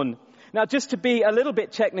is born. Now, just to be a little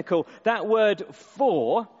bit technical, that word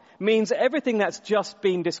for means everything that's just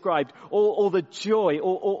been described, all the joy,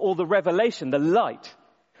 all the revelation, the light,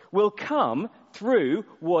 will come through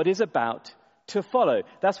what is about to follow.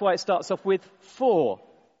 That's why it starts off with for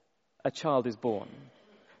a child is born.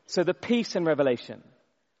 So the peace and revelation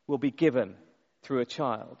will be given through a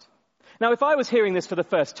child. Now, if I was hearing this for the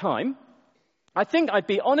first time, I think I'd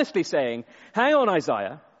be honestly saying, hang on,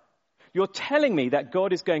 Isaiah, you're telling me that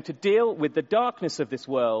God is going to deal with the darkness of this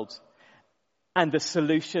world and the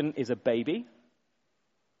solution is a baby?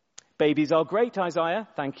 Babies are great, Isaiah,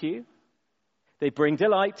 thank you. They bring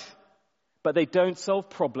delight, but they don't solve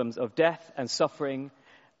problems of death and suffering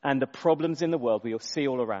and the problems in the world we see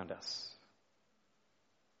all around us.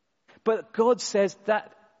 But God says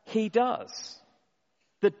that he does.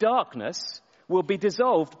 The darkness will be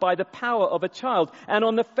dissolved by the power of a child. And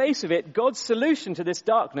on the face of it, God's solution to this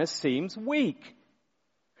darkness seems weak.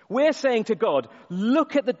 We're saying to God,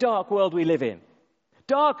 look at the dark world we live in.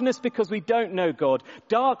 Darkness because we don't know God.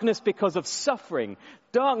 Darkness because of suffering.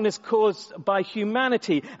 Darkness caused by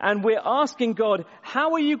humanity. And we're asking God,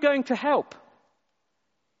 how are you going to help?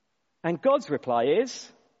 And God's reply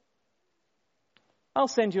is, I'll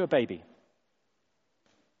send you a baby.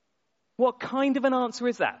 What kind of an answer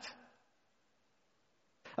is that?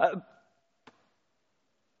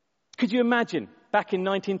 Could you imagine back in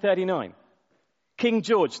 1939, King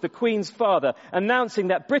George, the Queen's father, announcing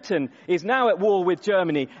that Britain is now at war with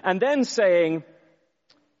Germany and then saying,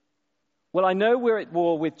 well, I know we're at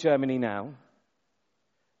war with Germany now,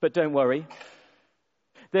 but don't worry.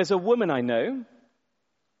 There's a woman I know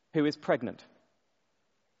who is pregnant.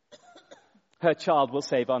 Her child will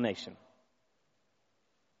save our nation.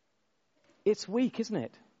 It's weak, isn't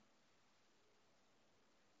it?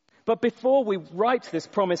 But before we write this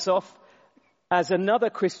promise off as another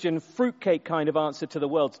Christian fruitcake kind of answer to the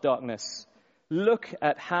world's darkness, look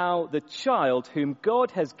at how the child whom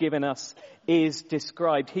God has given us is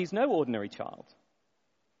described. He's no ordinary child.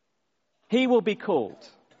 He will be called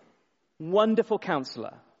Wonderful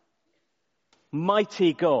Counselor,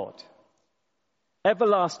 Mighty God,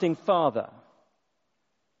 Everlasting Father,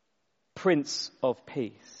 Prince of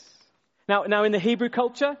Peace. Now, in the Hebrew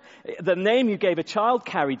culture, the name you gave a child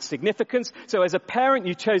carried significance. So as a parent,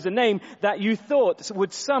 you chose a name that you thought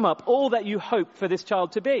would sum up all that you hoped for this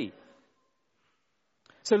child to be.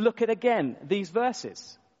 So look at again these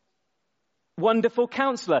verses. Wonderful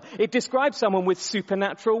Counselor. It describes someone with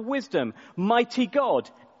supernatural wisdom. Mighty God.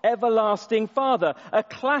 Everlasting Father.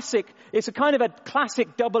 It's a kind of a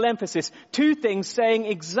classic double emphasis. Two things saying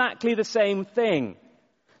exactly the same thing.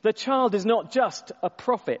 The child is not just a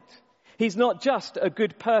prophet. He's not just a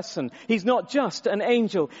good person. He's not just an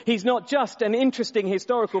angel. He's not just an interesting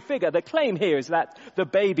historical figure. The claim here is that the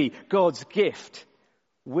baby, God's gift,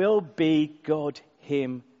 will be God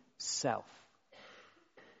himself.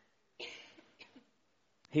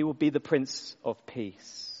 He will be the Prince of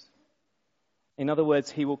Peace. In other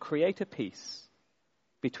words, he will create a peace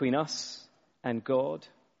between us and God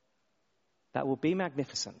that will be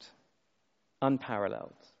magnificent,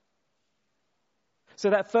 unparalleled. So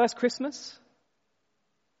that first Christmas,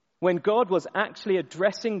 when God was actually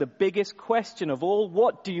addressing the biggest question of all,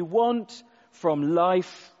 what do you want from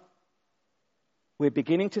life? We're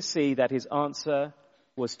beginning to see that his answer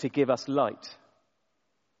was to give us light,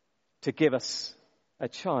 to give us a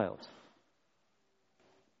child.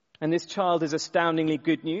 And this child is astoundingly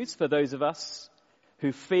good news for those of us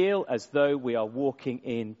who feel as though we are walking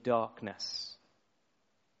in darkness.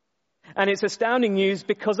 And it's astounding news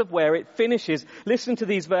because of where it finishes. Listen to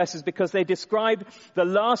these verses because they describe the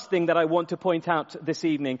last thing that I want to point out this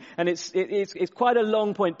evening. And it's quite a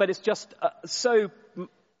long point, but it's just so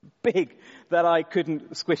big that I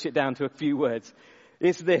couldn't squish it down to a few words.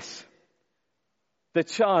 It's this. The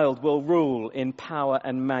child will rule in power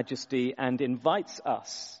and majesty and invites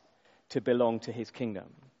us to belong to his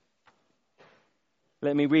kingdom.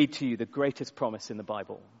 Let me read to you the greatest promise in the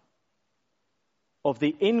Bible. Of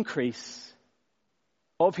the increase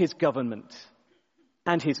of his government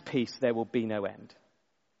and his peace, there will be no end.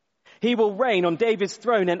 He will reign on David's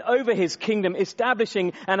throne and over his kingdom,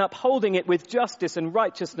 establishing and upholding it with justice and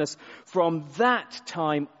righteousness from that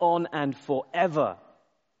time on and forever.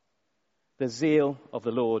 The zeal of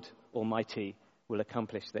the Lord Almighty will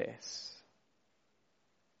accomplish this.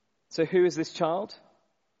 So who is this child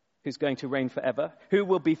who's going to reign forever? Who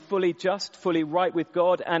will be fully just, fully right with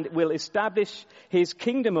God, and will establish his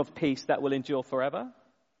kingdom of peace that will endure forever?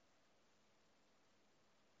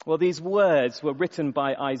 Well, these words were written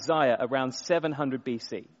by Isaiah around 700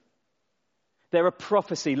 BC. They're a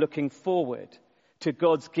prophecy looking forward to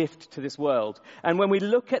God's gift to this world. And when we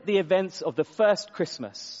look at the events of the first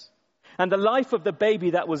Christmas and the life of the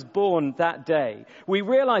baby that was born that day, we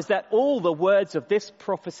realize that all the words of this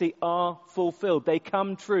prophecy are fulfilled. They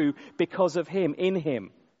come true because of him, in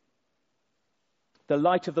him. The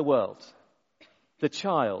light of the world, the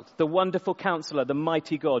child, the wonderful counselor, the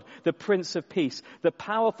mighty God, the Prince of Peace, the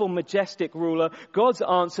powerful, majestic ruler, God's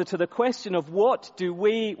answer to the question of what do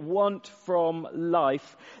we want from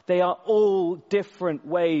life. They are all different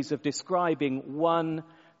ways of describing one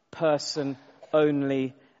person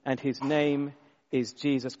only, and his name is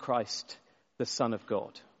Jesus Christ, the Son of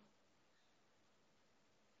God.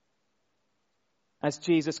 As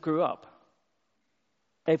Jesus grew up,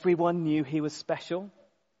 everyone knew he was special,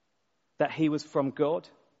 that he was from God.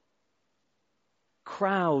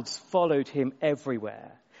 Crowds followed him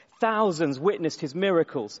everywhere. Thousands witnessed his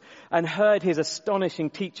miracles and heard his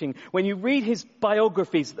astonishing teaching. When you read his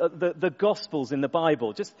biographies, the Gospels in the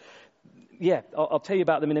Bible, I'll tell you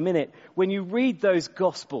about them in a minute. When you read those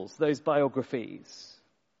Gospels, those biographies,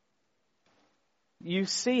 you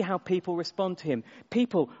see how people respond to him.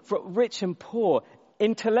 People, rich and poor,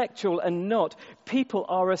 intellectual and not, people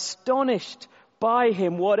are astonished by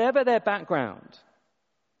him, whatever their background.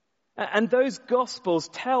 And those Gospels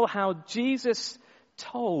tell how Jesus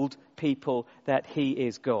told people that he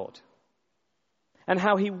is God, and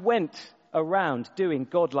how he went around doing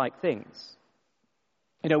godlike things.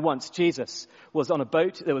 You know, once Jesus was on a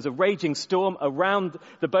boat, there was a raging storm around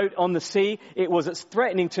the boat on the sea. It was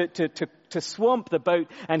threatening to swamp the boat,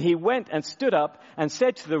 and he went and stood up and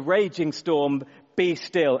said to the raging storm, "Be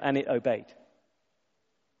still," and it obeyed.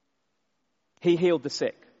 He healed the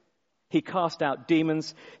sick. He cast out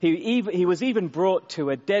demons. He was even brought to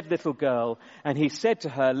a dead little girl, and he said to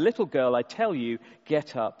her, "Little girl, I tell you,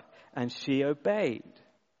 get up." And she obeyed.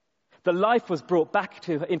 The life was brought back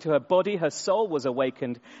into her body, her soul was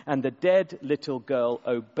awakened, and the dead little girl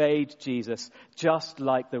obeyed Jesus, just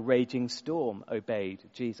like the raging storm obeyed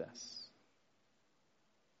Jesus.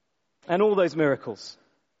 And all those miracles,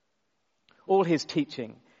 all his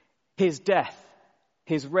teaching, his death,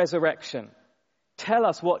 his resurrection, tell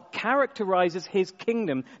us what characterizes his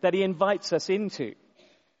kingdom that he invites us into.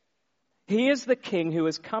 He is the king who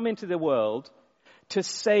has come into the world to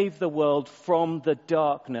save the world from the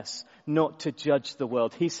darkness, not to judge the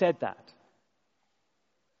world. He said that.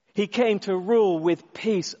 He came to rule with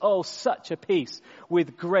peace, oh, such a peace,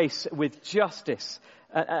 with grace, with justice,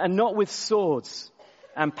 and not with swords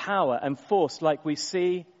and power and force like we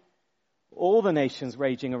see all the nations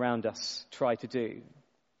raging around us try to do.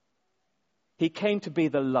 He came to be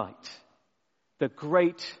the light, the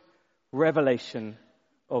great revelation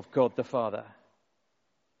of God the Father.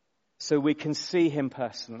 So we can see him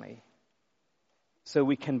personally. So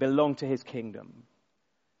we can belong to his kingdom.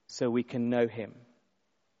 So we can know him.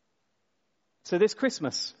 So this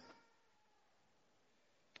Christmas,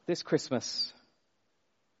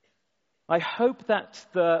 I hope that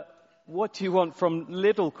the "what do you want from"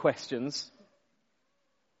 little questions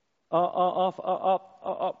are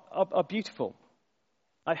beautiful.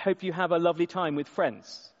 I hope you have a lovely time with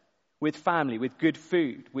friends, with family, with good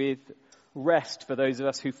food, with rest for those of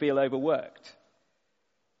us who feel overworked.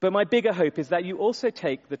 But my bigger hope is that you also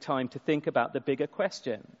take the time to think about the bigger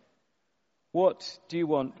question. What do you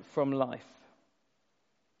want from life?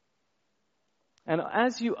 And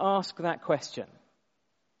as you ask that question,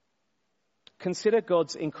 consider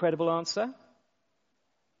God's incredible answer.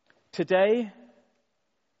 Today,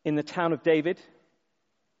 in the town of David,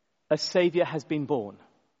 a Savior has been born.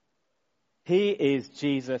 He is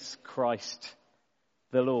Jesus Christ,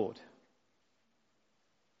 the Lord.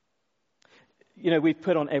 You know, we've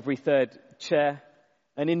put on every third chair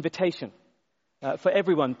an invitation for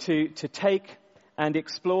everyone to take and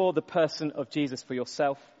explore the person of Jesus for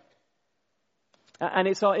yourself. And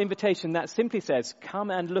it's our invitation that simply says, come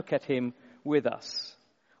and look at him with us.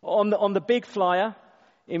 On the big flyer,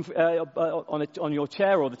 on your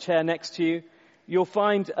chair or the chair next to you, you'll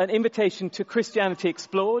find an invitation to Christianity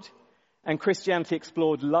Explored and Christianity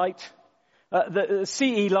Explored Light. The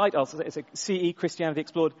CE Light, it's a CE Christianity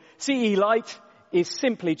Explored. CE Light is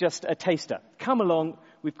simply just a taster. Come along,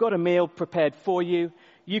 we've got a meal prepared for you.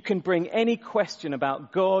 You can bring any question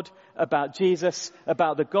about God, about Jesus,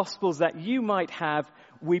 about the Gospels that you might have.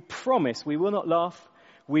 We promise we will not laugh.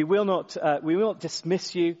 We will not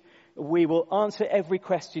dismiss you. We will answer every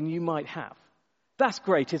question you might have. That's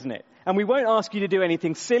great, isn't it? And we won't ask you to do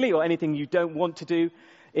anything silly or anything you don't want to do.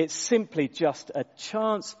 It's simply just a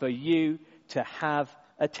chance for you to have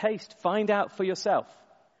a taste. Find out for yourself.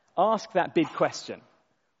 Ask that big question.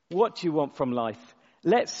 What do you want from life?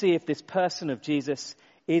 Let's see if this person of Jesus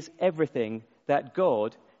is everything that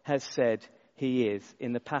God has said he is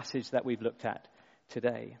in the passage that we've looked at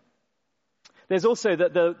today. There's also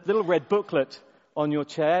the little red booklet on your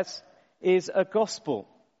chairs is a gospel.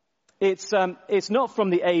 It's not from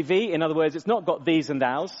the AV, in other words, it's not got these and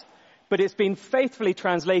thous, but it's been faithfully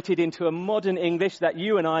translated into a modern English that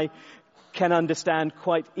you and I can understand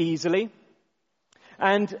quite easily.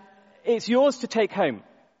 And it's yours to take home.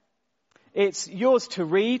 It's yours to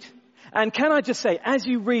read. And can I just say, as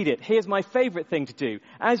you read it, here's my favorite thing to do.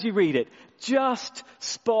 As you read it, just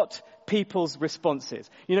spot people's responses.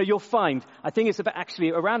 You know, you'll find, I think it's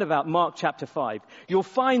around about Mark chapter 5, you'll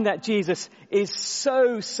find that Jesus is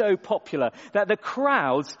so popular that the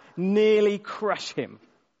crowds nearly crush him.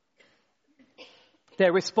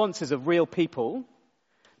 They're responses of real people,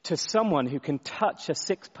 to someone who can touch a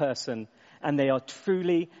sick person and they are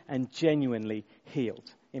truly and genuinely healed.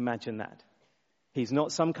 Imagine that. He's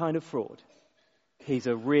not some kind of fraud. He's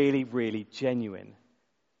a really, really genuine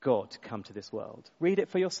God come to this world. Read it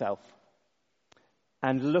for yourself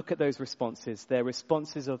and look at those responses. They're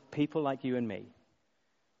responses of people like you and me,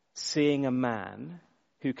 seeing a man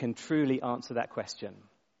who can truly answer that question.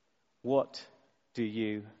 What do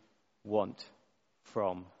you want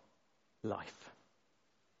from life?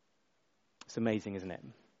 It's amazing, isn't it?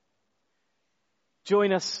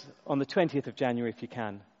 Join us on the 20th of January if you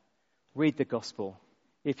can. Read the gospel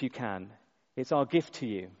if you can. It's our gift to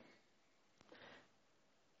you.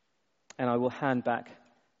 And I will hand back.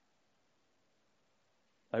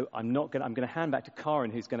 I'm going to hand back to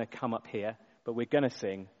Karen, who's going to come up here, but we're going to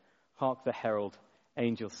sing Hark the Herald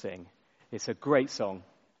Angels Sing. It's a great song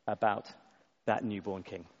about that newborn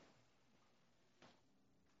king.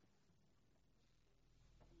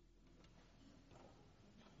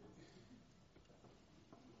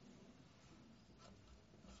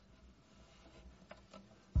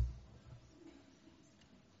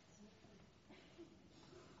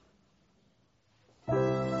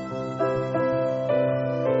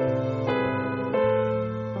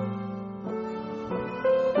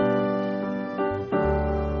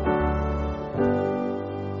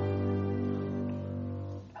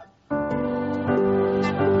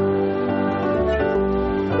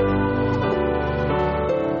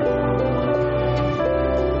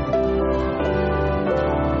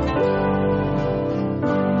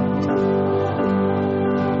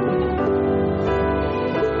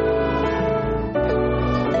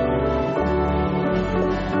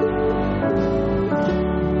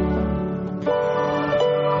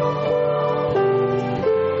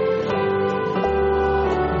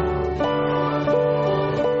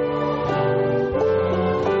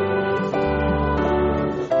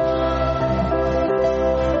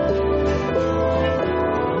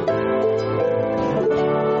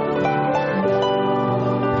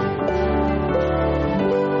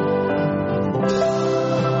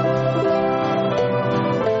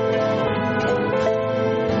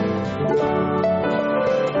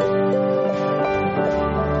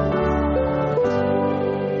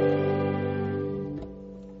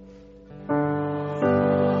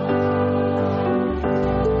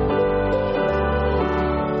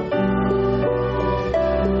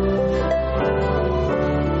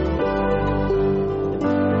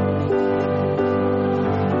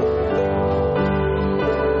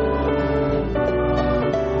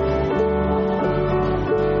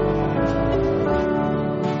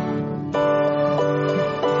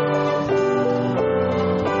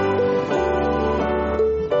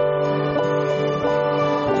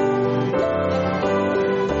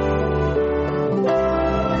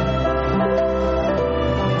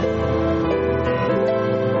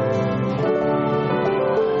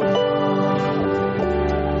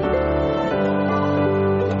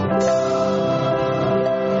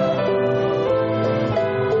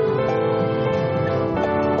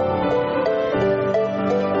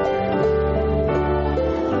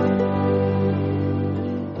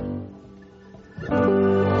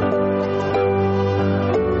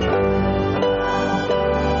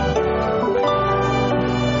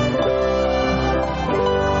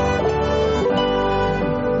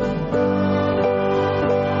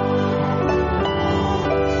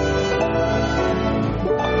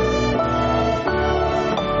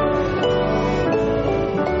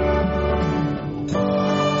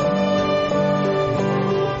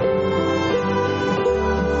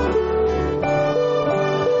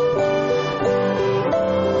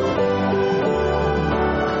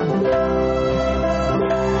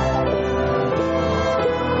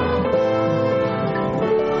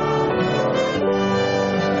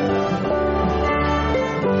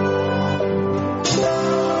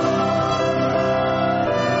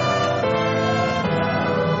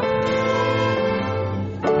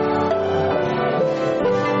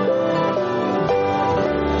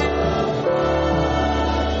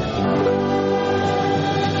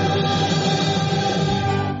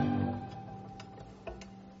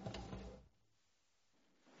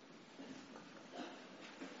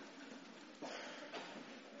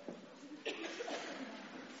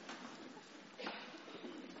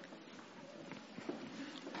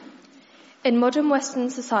 In modern Western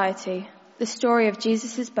society, the story of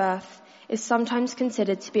Jesus' birth is sometimes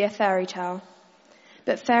considered to be a fairy tale.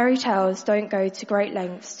 But fairy tales don't go to great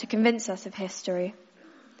lengths to convince us of history.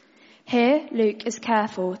 Here, Luke is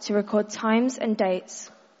careful to record times and dates.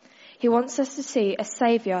 He wants us to see a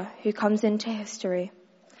saviour who comes into history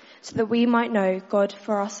so that we might know God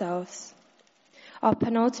for ourselves. Our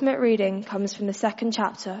penultimate reading comes from the second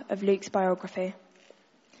chapter of Luke's biography.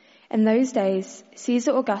 In those days,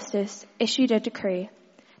 Caesar Augustus issued a decree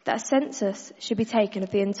that a census should be taken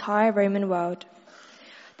of the entire Roman world.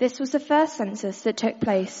 This was the first census that took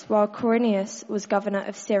place while Quirinius was governor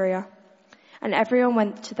of Syria, and everyone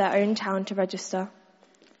went to their own town to register.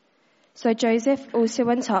 So Joseph also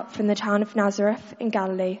went up from the town of Nazareth in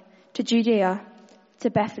Galilee to Judea,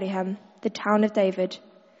 to Bethlehem, the town of David,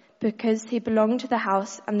 because he belonged to the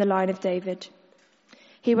house and the line of David.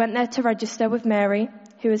 He went there to register with Mary,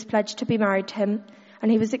 who was pledged to be married to him,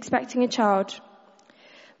 and he was expecting a child.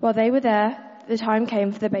 While they were there, the time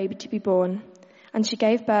came for the baby to be born, and she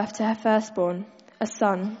gave birth to her firstborn, a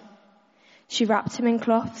son. She wrapped him in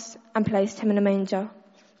cloths and placed him in a manger,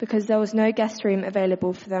 because there was no guest room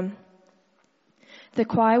available for them. The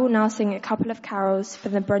choir will now sing a couple of carols for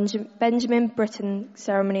the Benjamin Britten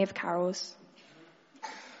Ceremony of Carols.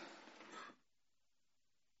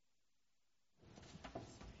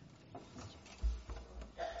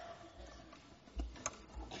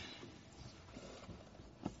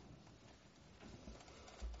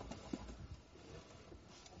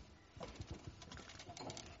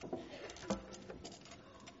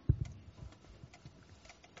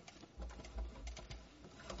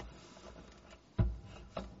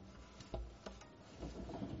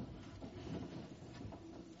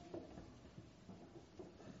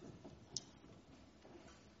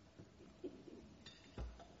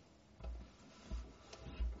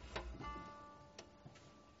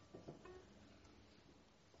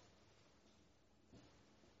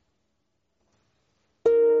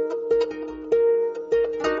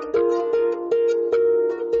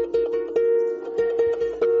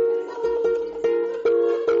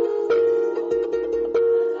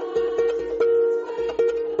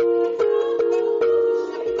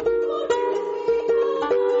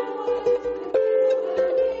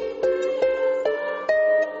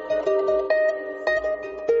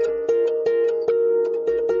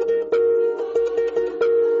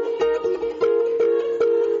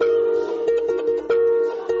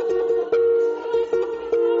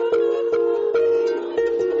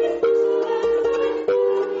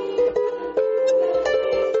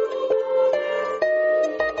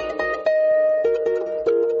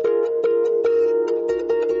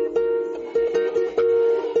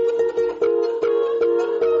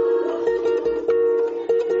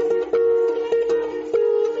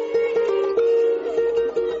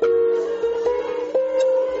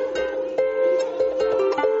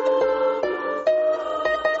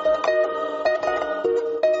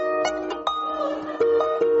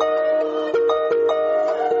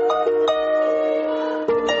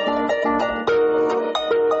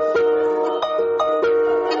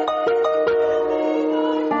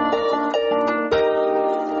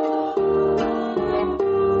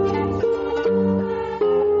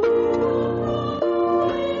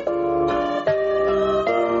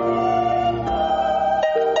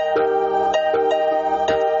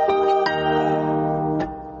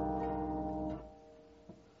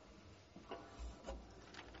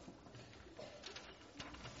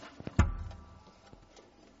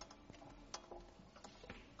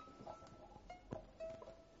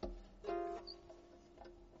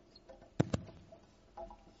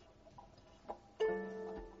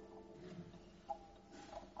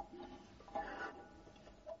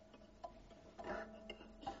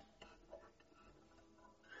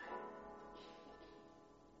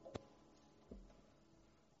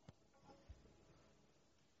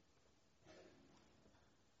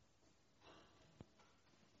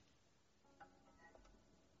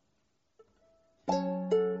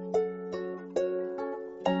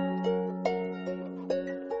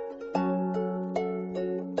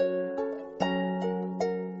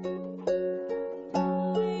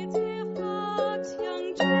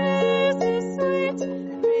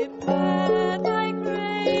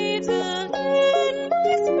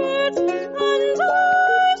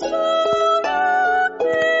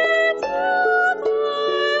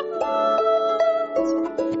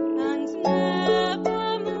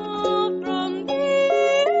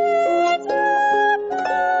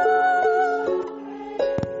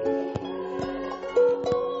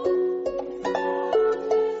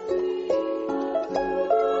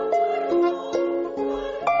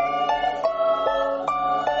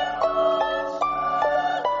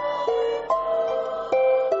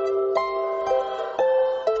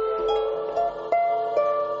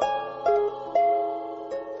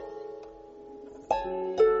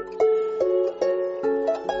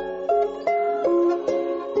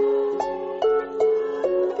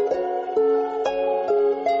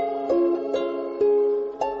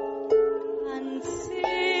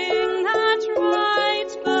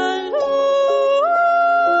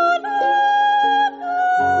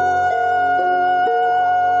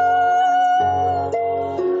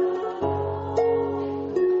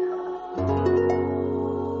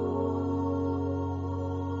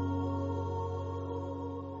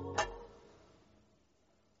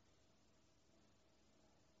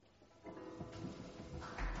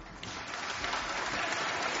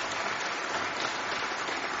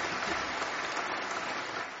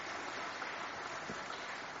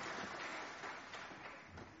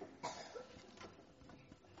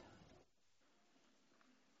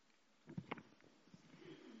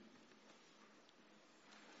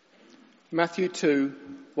 Matthew 2,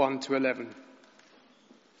 1 to 11.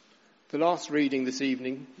 The last reading this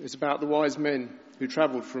evening is about the wise men who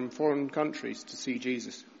travelled from foreign countries to see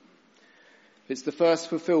Jesus. It's the first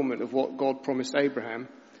fulfilment of what God promised Abraham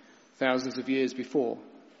thousands of years before,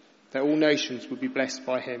 that all nations would be blessed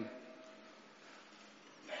by him.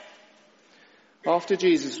 After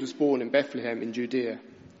Jesus was born in Bethlehem in Judea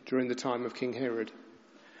during the time of King Herod,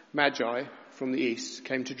 Magi from the east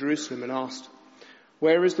came to Jerusalem and asked,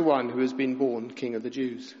 "Where is the one who has been born King of the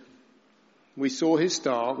Jews? We saw his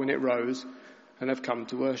star when it rose and have come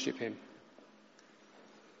to worship him."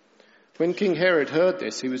 When King Herod heard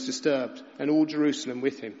this, he was disturbed, and all Jerusalem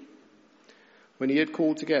with him. When he had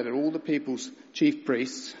called together all the people's chief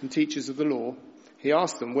priests and teachers of the law, he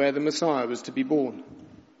asked them where the Messiah was to be born.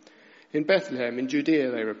 "In Bethlehem in Judea,"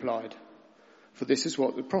 they replied, "for this is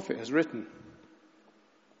what the prophet has written.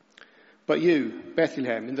 But you,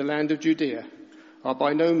 Bethlehem, in the land of Judea, are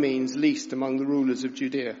by no means least among the rulers of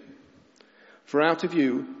Judea. For out of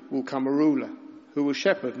you will come a ruler who will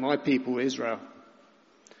shepherd my people Israel."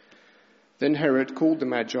 Then Herod called the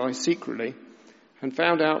Magi secretly and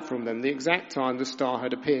found out from them the exact time the star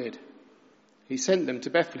had appeared. He sent them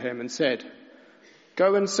to Bethlehem and said,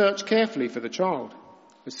 "Go and search carefully for the child.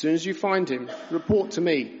 As soon as you find him, report to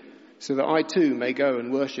me, so that I too may go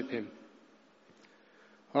and worship him."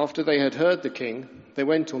 After they had heard the king, they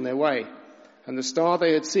went on their way, and the star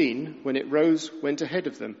they had seen when it rose went ahead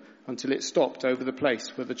of them until it stopped over the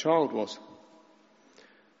place where the child was.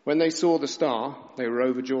 When they saw the star, they were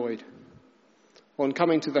overjoyed. On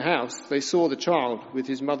coming to the house, they saw the child with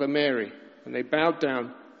his mother Mary, and they bowed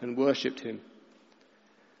down and worshipped him.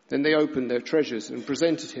 Then they opened their treasures and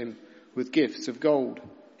presented him with gifts of gold,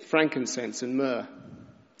 frankincense and myrrh.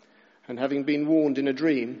 And having been warned in a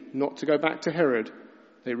dream not to go back to Herod,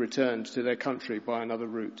 they returned to their country by another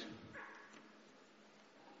route.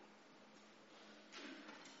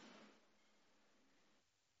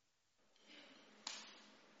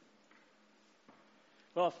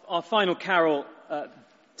 Well, our final carol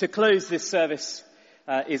to close this service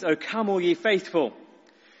is "O Come All Ye Faithful."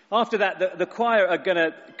 After that, the choir are going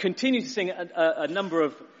to continue to sing a number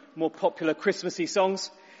of more popular Christmassy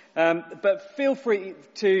songs, but feel free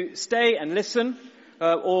to stay and listen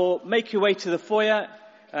or make your way to the foyer,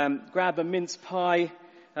 grab a mince pie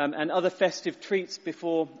and other festive treats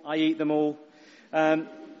before I eat them all.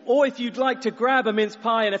 Or if you'd like to grab a mince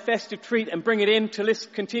pie and a festive treat and bring it in to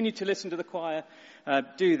continue to listen to the choir,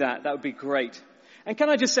 do that. That would be great. And can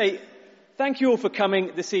I just say, thank you all for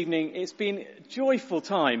coming this evening. It's been a joyful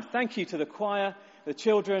time. Thank you to the choir, the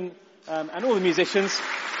children, and all the musicians.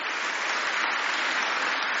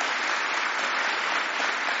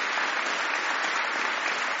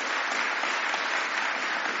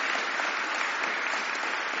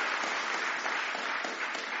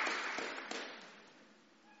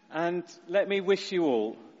 And let me wish you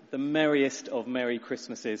all the merriest of Merry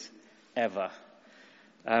Christmases ever.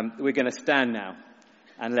 We're going to stand now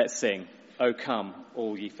and let's sing, "O Come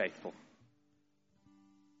All Ye Faithful."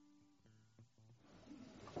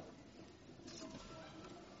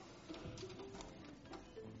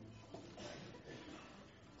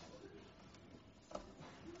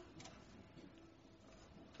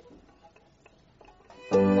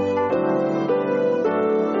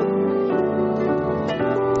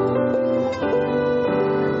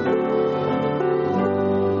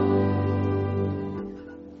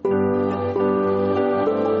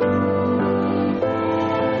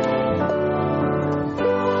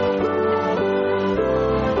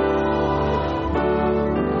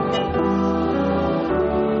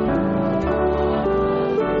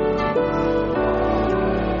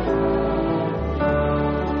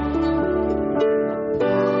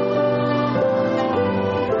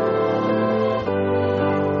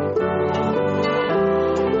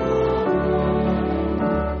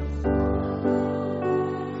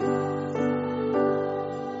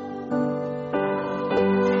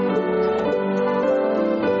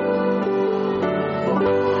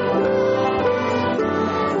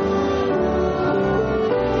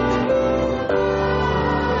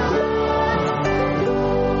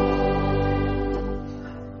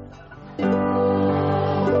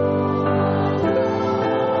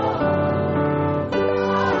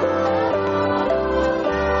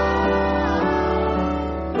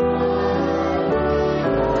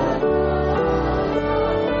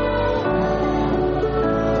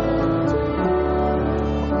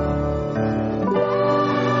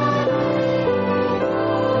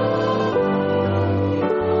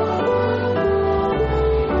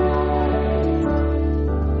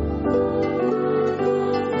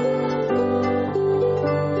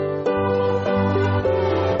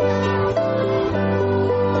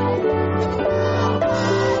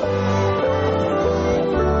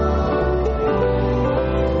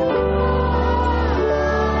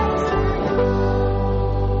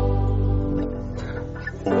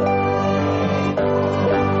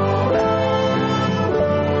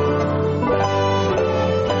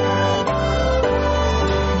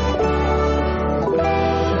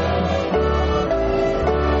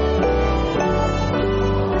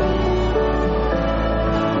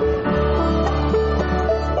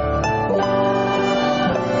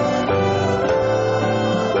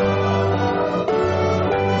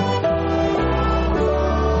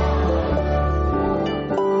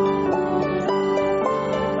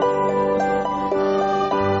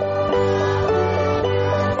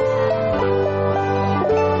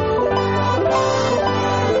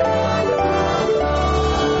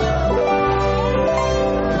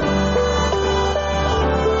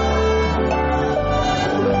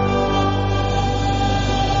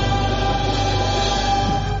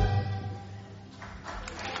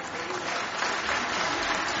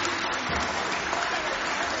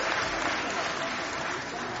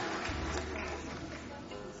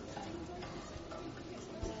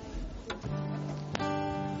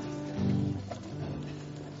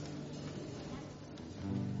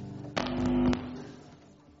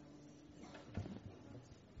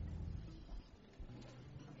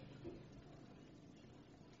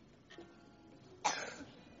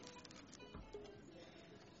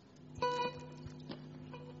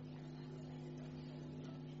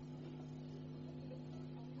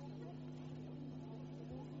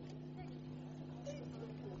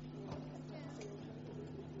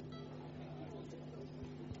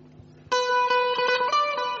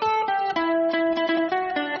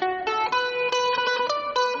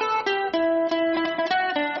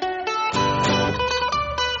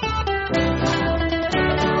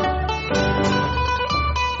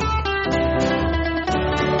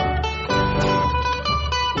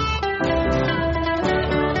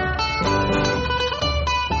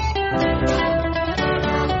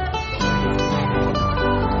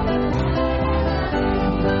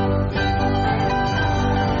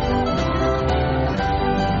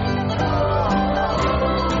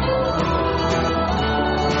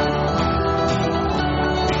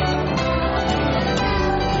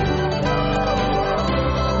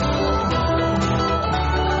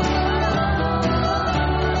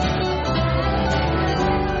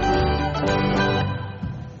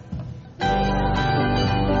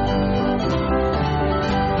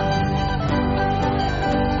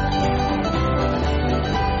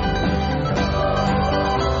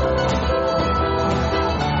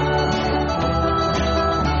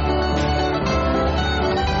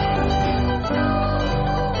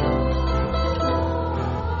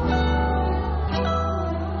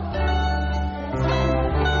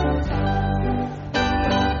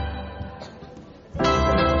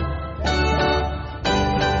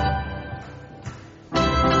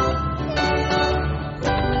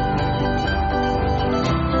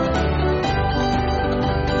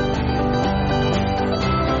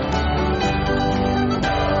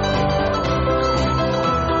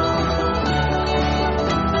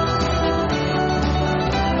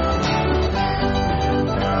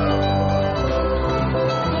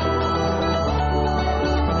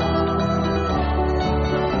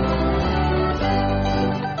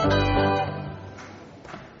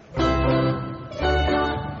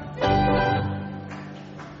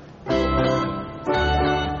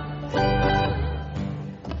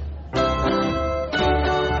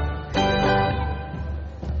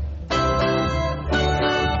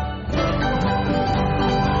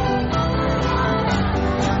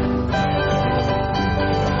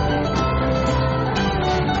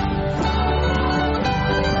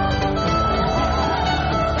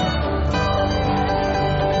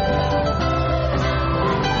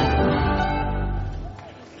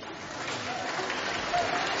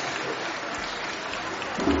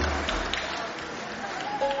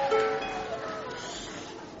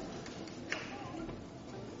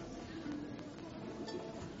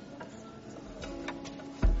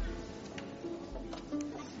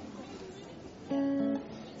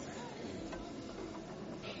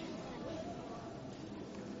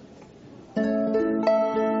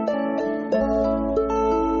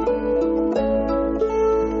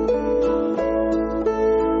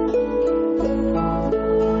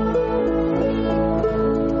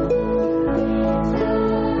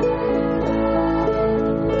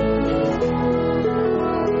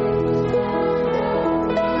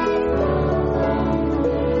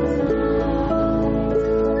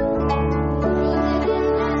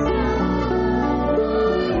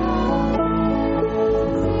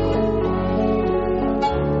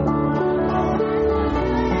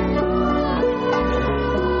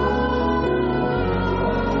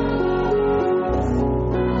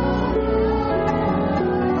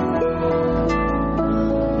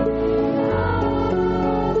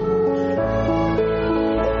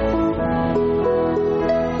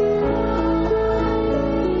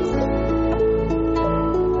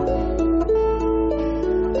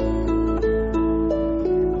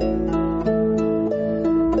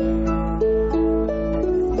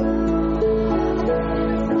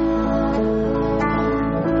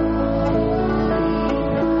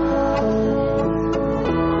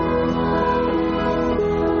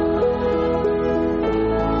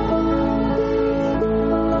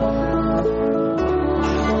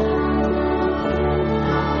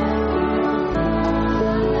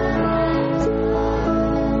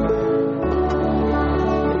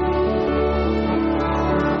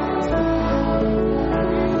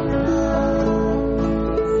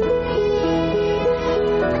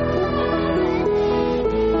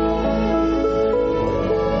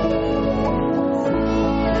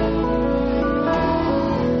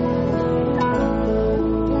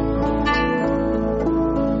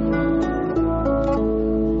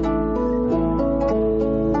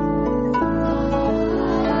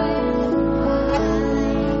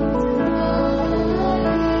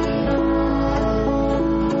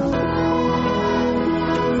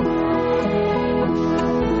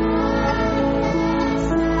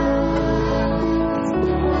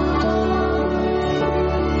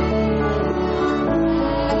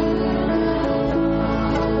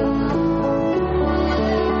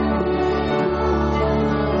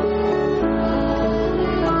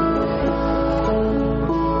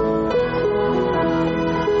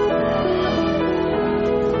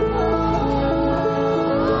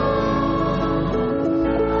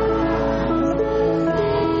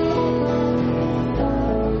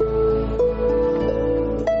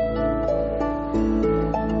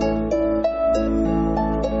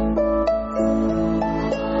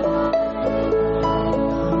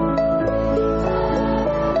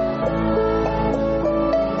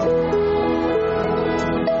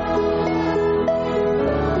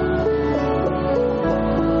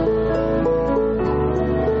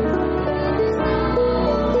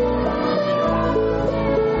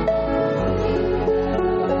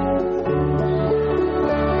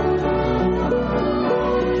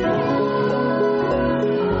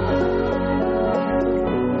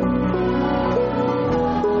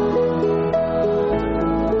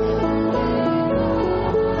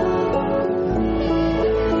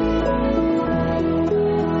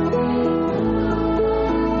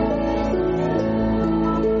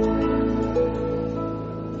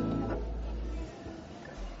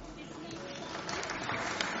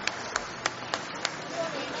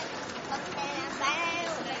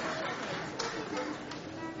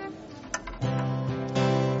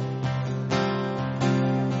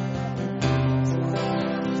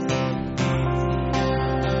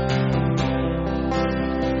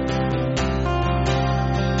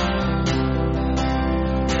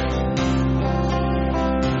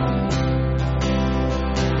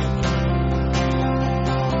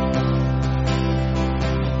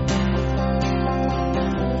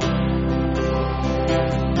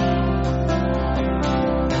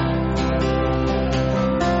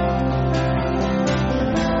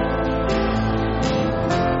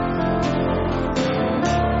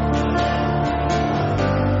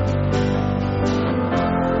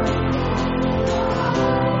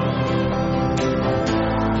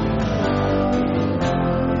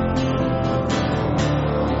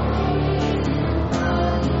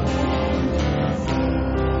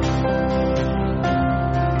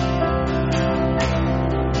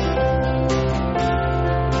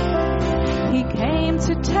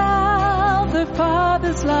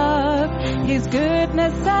 His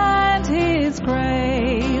goodness and His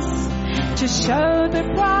grace, to show the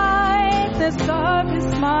brightness of His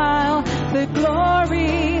smile, the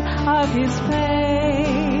glory of His face.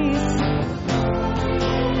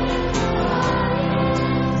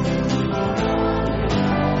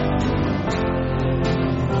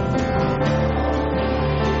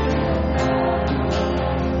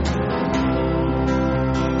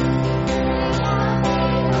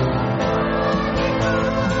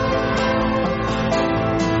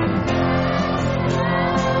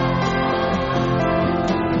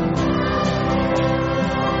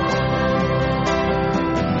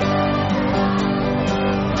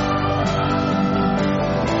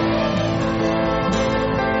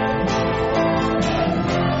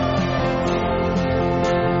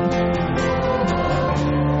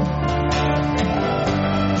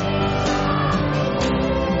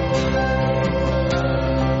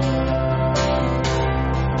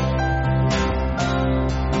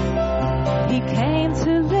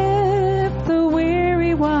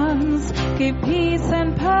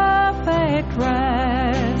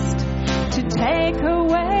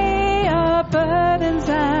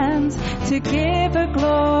 To give a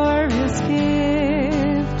glorious gift.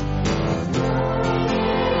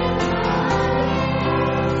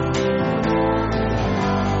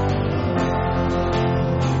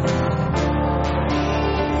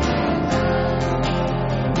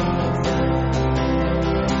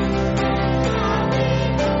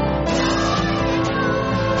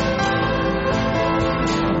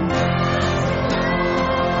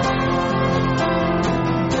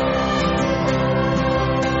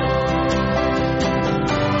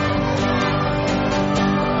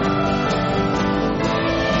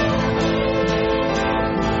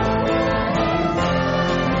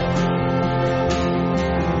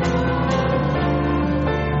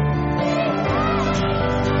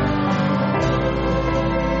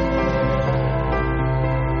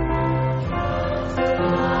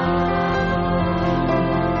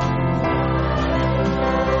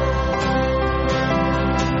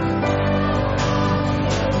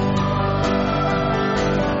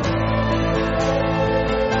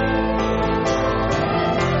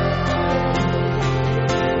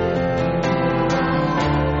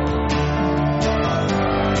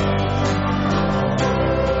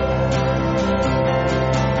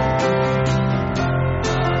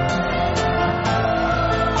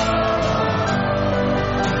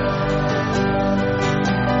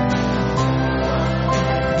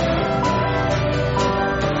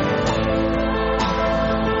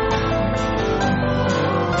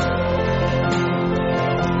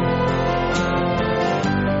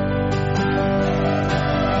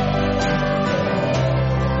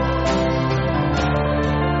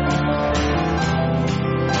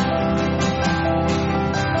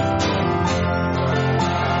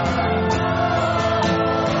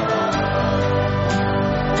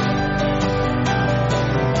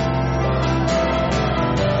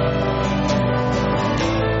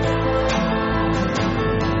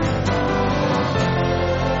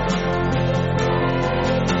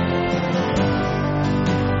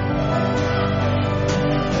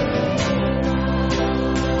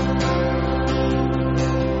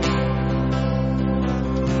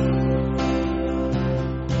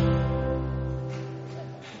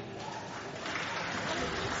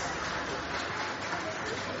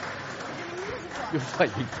 Your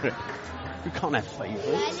favourite. You can't have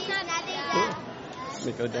favourites. Let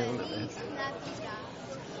me go down a bit.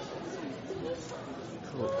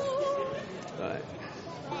 Cool. Right.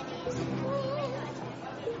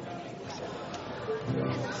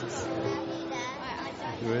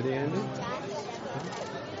 You ready, Andy?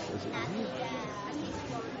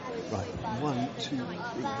 Right. 1, 2, 3,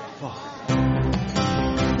 4.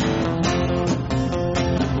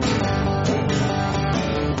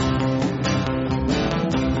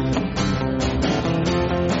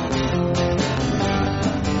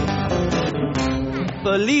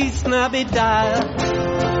 Feliz Navidad,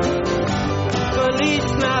 Feliz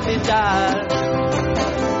Navidad,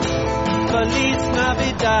 Feliz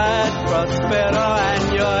Navidad, prospero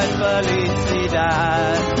año y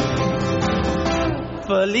felicidad.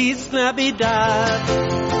 Feliz Navidad,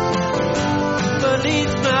 Feliz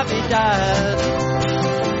Navidad,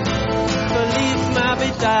 Feliz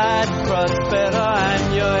Navidad, prospero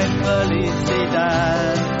año y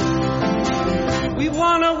felicidad. We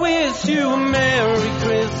wanna wish you a Merry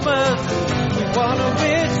Christmas. We wanna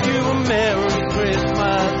wish you a Merry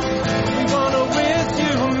Christmas. We wanna wish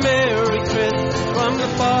you a Merry Christmas from the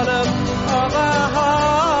bottom of our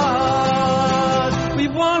heart. We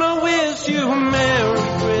wanna wish you a Merry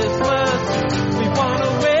Christmas. We wanna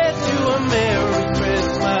wish you a Merry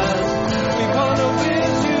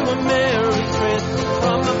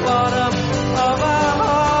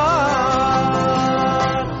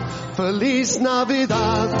Feliz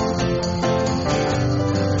Navidad.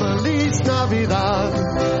 Feliz Navidad.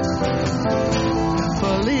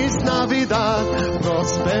 Feliz Navidad.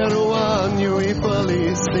 Prospero año y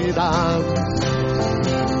felicidad.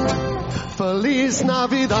 Feliz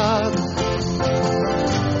Navidad.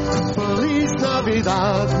 Feliz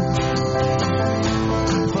Navidad.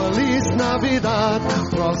 Feliz Navidad.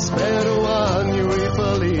 Prospero año y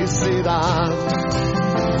felicidad.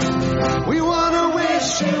 We want to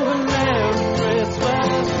wish you a Merry Christmas.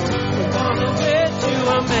 We want to wish you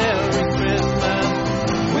a Merry Christmas.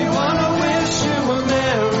 We want to wish you a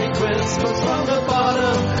Merry Christmas from the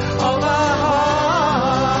bottom of our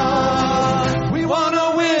heart. We want to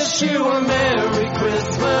wish you a Merry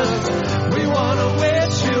Christmas. We want to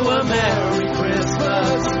wish you a Merry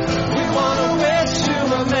Christmas. We want to wish you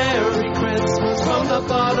a Merry Christmas from the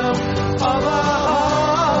bottom of our heart.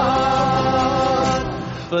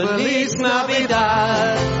 Feliz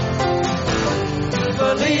Navidad.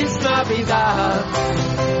 Feliz Navidad.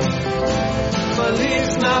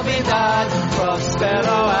 Feliz Navidad.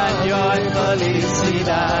 Prospero año y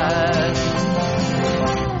felicidad.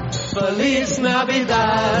 Feliz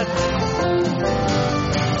Navidad.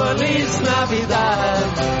 Feliz Navidad.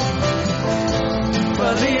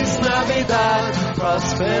 Feliz Navidad.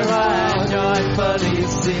 Prospero año y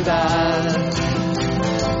felicidad.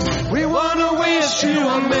 We want to wish you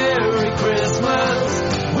a Merry Christmas.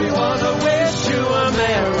 We want to wish you a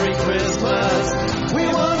Merry Christmas. We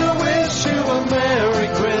want to wish you a Merry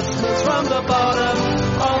Christmas from the bottom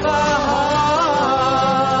of our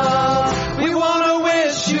hearts. We want to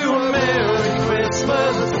wish you a Merry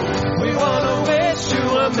Christmas. We want to wish you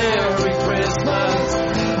a Merry Christmas.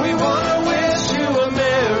 We want to wish you a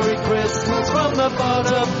Merry Christmas from the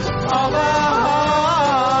bottom of our hearts.